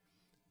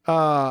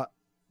 the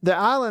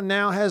island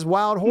now has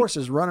wild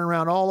horses running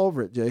around all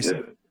over it,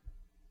 Jason.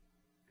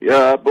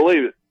 Yeah, I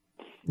believe it.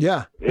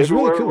 Yeah.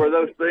 Everywhere really cool. where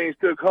those things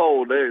took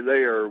hold, they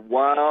are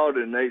wild,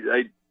 and they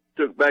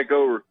took back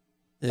over.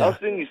 Yeah. I'll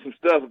send you some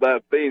stuff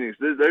about Phoenix.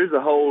 There's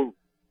a whole,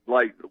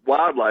 like,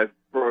 wildlife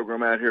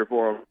program out here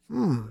for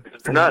them.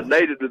 They're not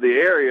native to the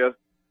area,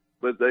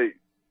 but the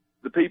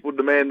people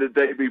demand that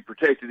they be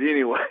protected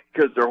anyway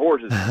because they're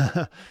horses.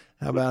 How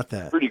about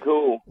that? Pretty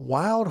cool.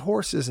 Wild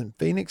horses in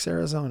Phoenix,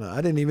 Arizona.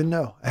 I didn't even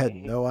know. I had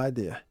no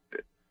idea.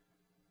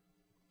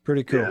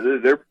 Pretty cool. Yeah,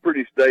 they're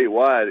pretty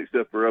statewide,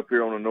 except for up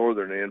here on the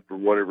northern end for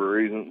whatever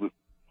reason. But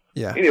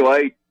yeah.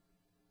 Anyway,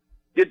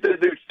 get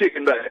that dude's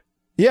chicken back.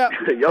 Yeah,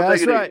 Y'all that's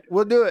take it right. easy.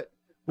 We'll do it.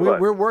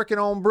 Right. We're working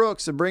on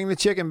Brooks to bring the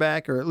chicken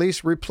back, or at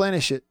least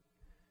replenish it.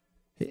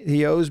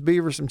 He owes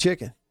Beaver some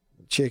chicken.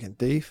 Chicken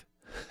thief.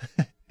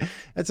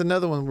 That's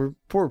another one.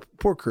 Poor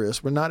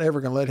Chris. We're not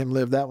ever going to let him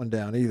live that one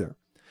down either.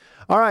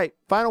 All right,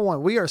 final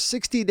one. We are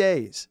 60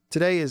 days.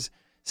 Today is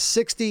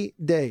 60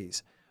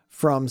 days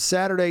from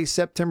Saturday,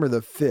 September the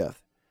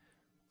 5th.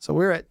 So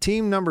we're at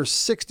team number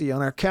 60 on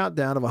our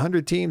countdown of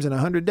 100 teams in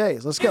 100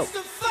 days. Let's go.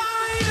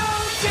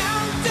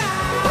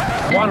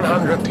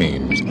 100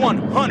 teams.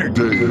 100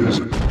 days.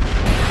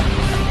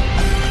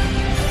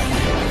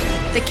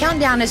 The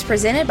countdown is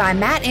presented by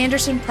Matt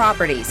Anderson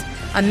Properties,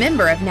 a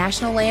member of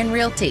National Land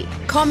Realty.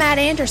 Call Matt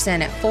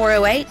Anderson at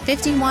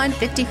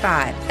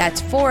 408-5155.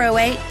 That's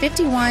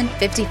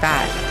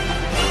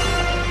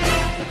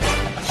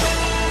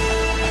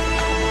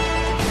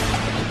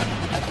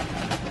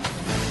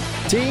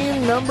 408-5155.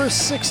 Team number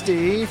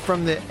 60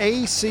 from the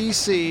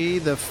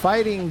ACC, the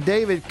Fighting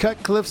David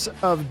Cutcliffes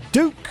of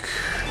Duke.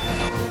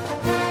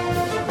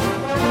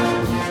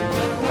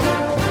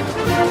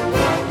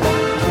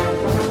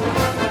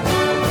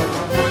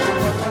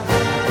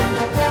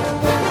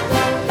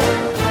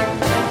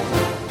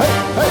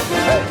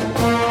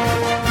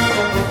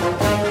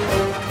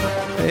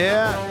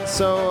 Yeah,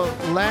 so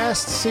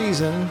last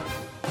season,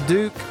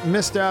 Duke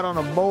missed out on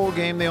a bowl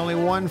game. They only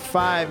won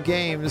 5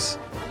 games.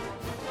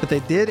 But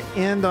they did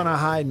end on a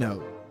high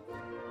note.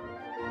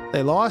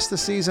 They lost the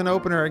season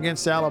opener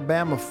against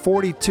Alabama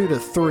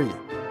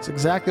 42-3. It's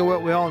exactly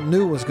what we all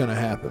knew was going to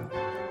happen.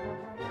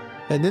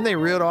 And then they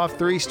reeled off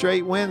 3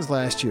 straight wins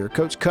last year.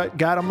 Coach Cut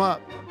got them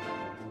up.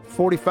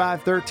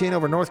 45-13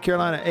 over North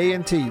Carolina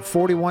A&T.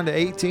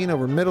 41-18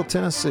 over Middle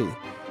Tennessee.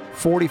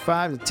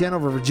 45-10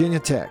 over Virginia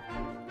Tech.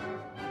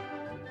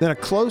 Then a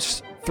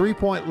close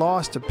 3-point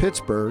loss to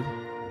Pittsburgh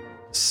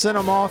sent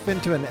them off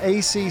into an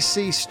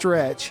ACC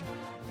stretch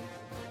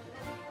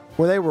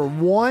where they were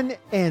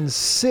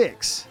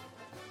 1-6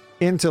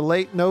 into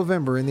late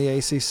November in the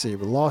ACC,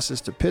 with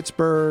losses to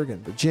Pittsburgh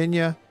and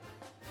Virginia,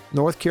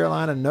 North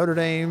Carolina, Notre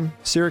Dame,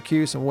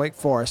 Syracuse, and Wake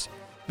Forest.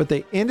 But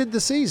they ended the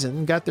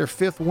season, got their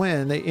 5th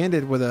win. They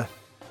ended with a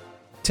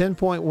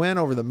 10-point win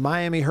over the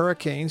Miami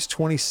Hurricanes,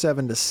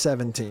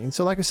 27-17.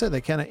 So like I said,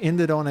 they kind of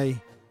ended on a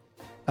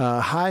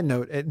high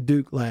note at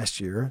Duke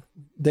last year.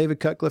 David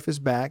Cutcliffe is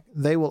back.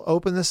 They will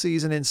open the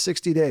season in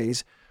 60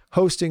 days,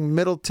 hosting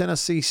Middle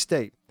Tennessee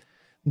State.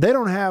 They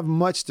don't have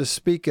much to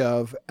speak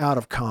of out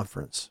of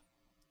conference.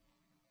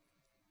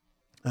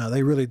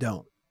 They really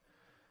don't.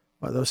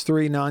 Those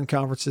 3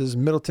 non-conferences,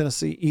 Middle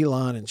Tennessee,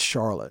 Elon, and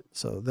Charlotte.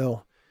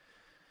 So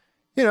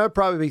it'd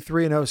probably be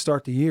 3-0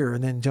 start the year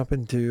and then jump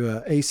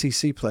into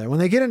ACC play. When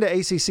they get into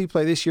ACC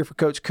play this year for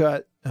Coach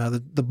Cutt,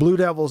 the Blue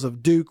Devils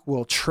of Duke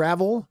will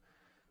travel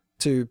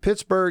to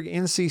Pittsburgh,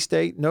 NC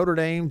State, Notre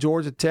Dame,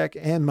 Georgia Tech,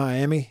 and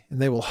Miami,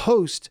 and they will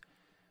host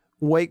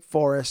Wake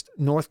Forest,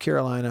 North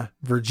Carolina,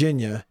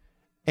 Virginia,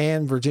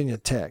 and Virginia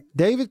Tech.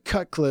 David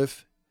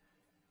Cutcliffe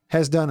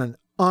has done an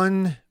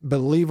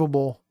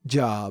unbelievable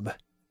job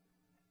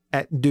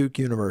at Duke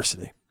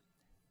University.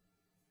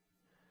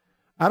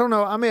 I don't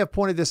know, I may have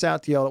pointed this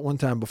out to y'all at one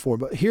time before,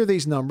 but hear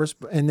these numbers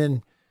and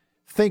then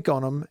think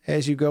on them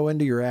as you go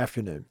into your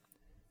afternoon.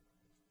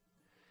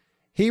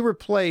 He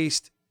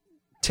replaced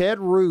Ted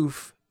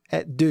Roof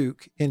at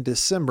Duke in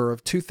December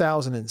of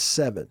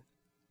 2007.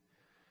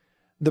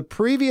 The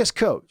previous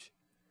coach,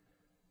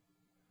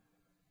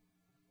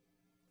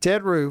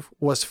 Ted Roof,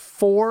 was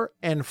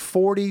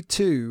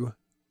 4-42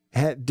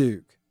 at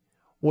Duke,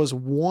 was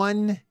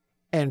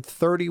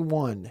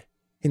 1-31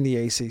 in the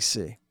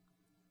ACC.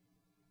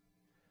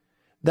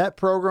 That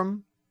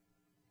program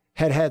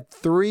had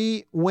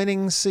 3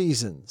 winning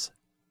seasons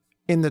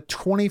in the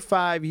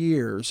 25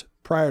 years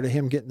prior to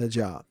him getting the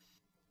job.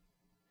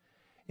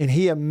 And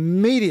he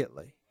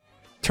immediately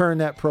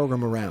turned that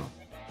program around.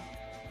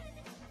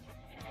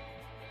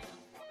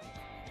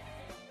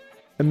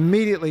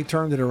 Immediately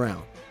turned it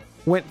around.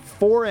 Went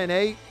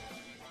 4-8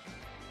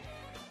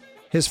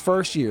 his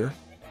first year.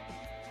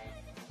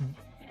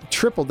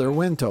 Tripled their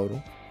win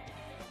total.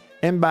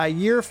 And by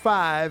year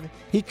 5,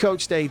 he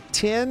coached a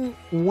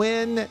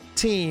 10-win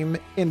team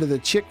into the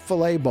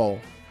Chick-fil-A Bowl.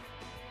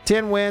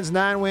 10 wins,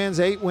 9 wins,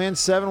 8 wins,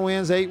 7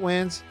 wins, 8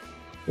 wins.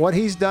 What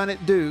he's done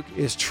at Duke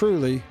is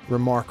truly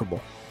remarkable.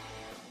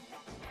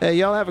 Hey,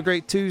 y'all have a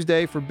great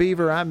Tuesday. For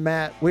Beaver, I'm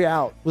Matt. We're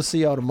out. We'll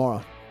see y'all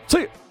tomorrow.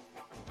 See you.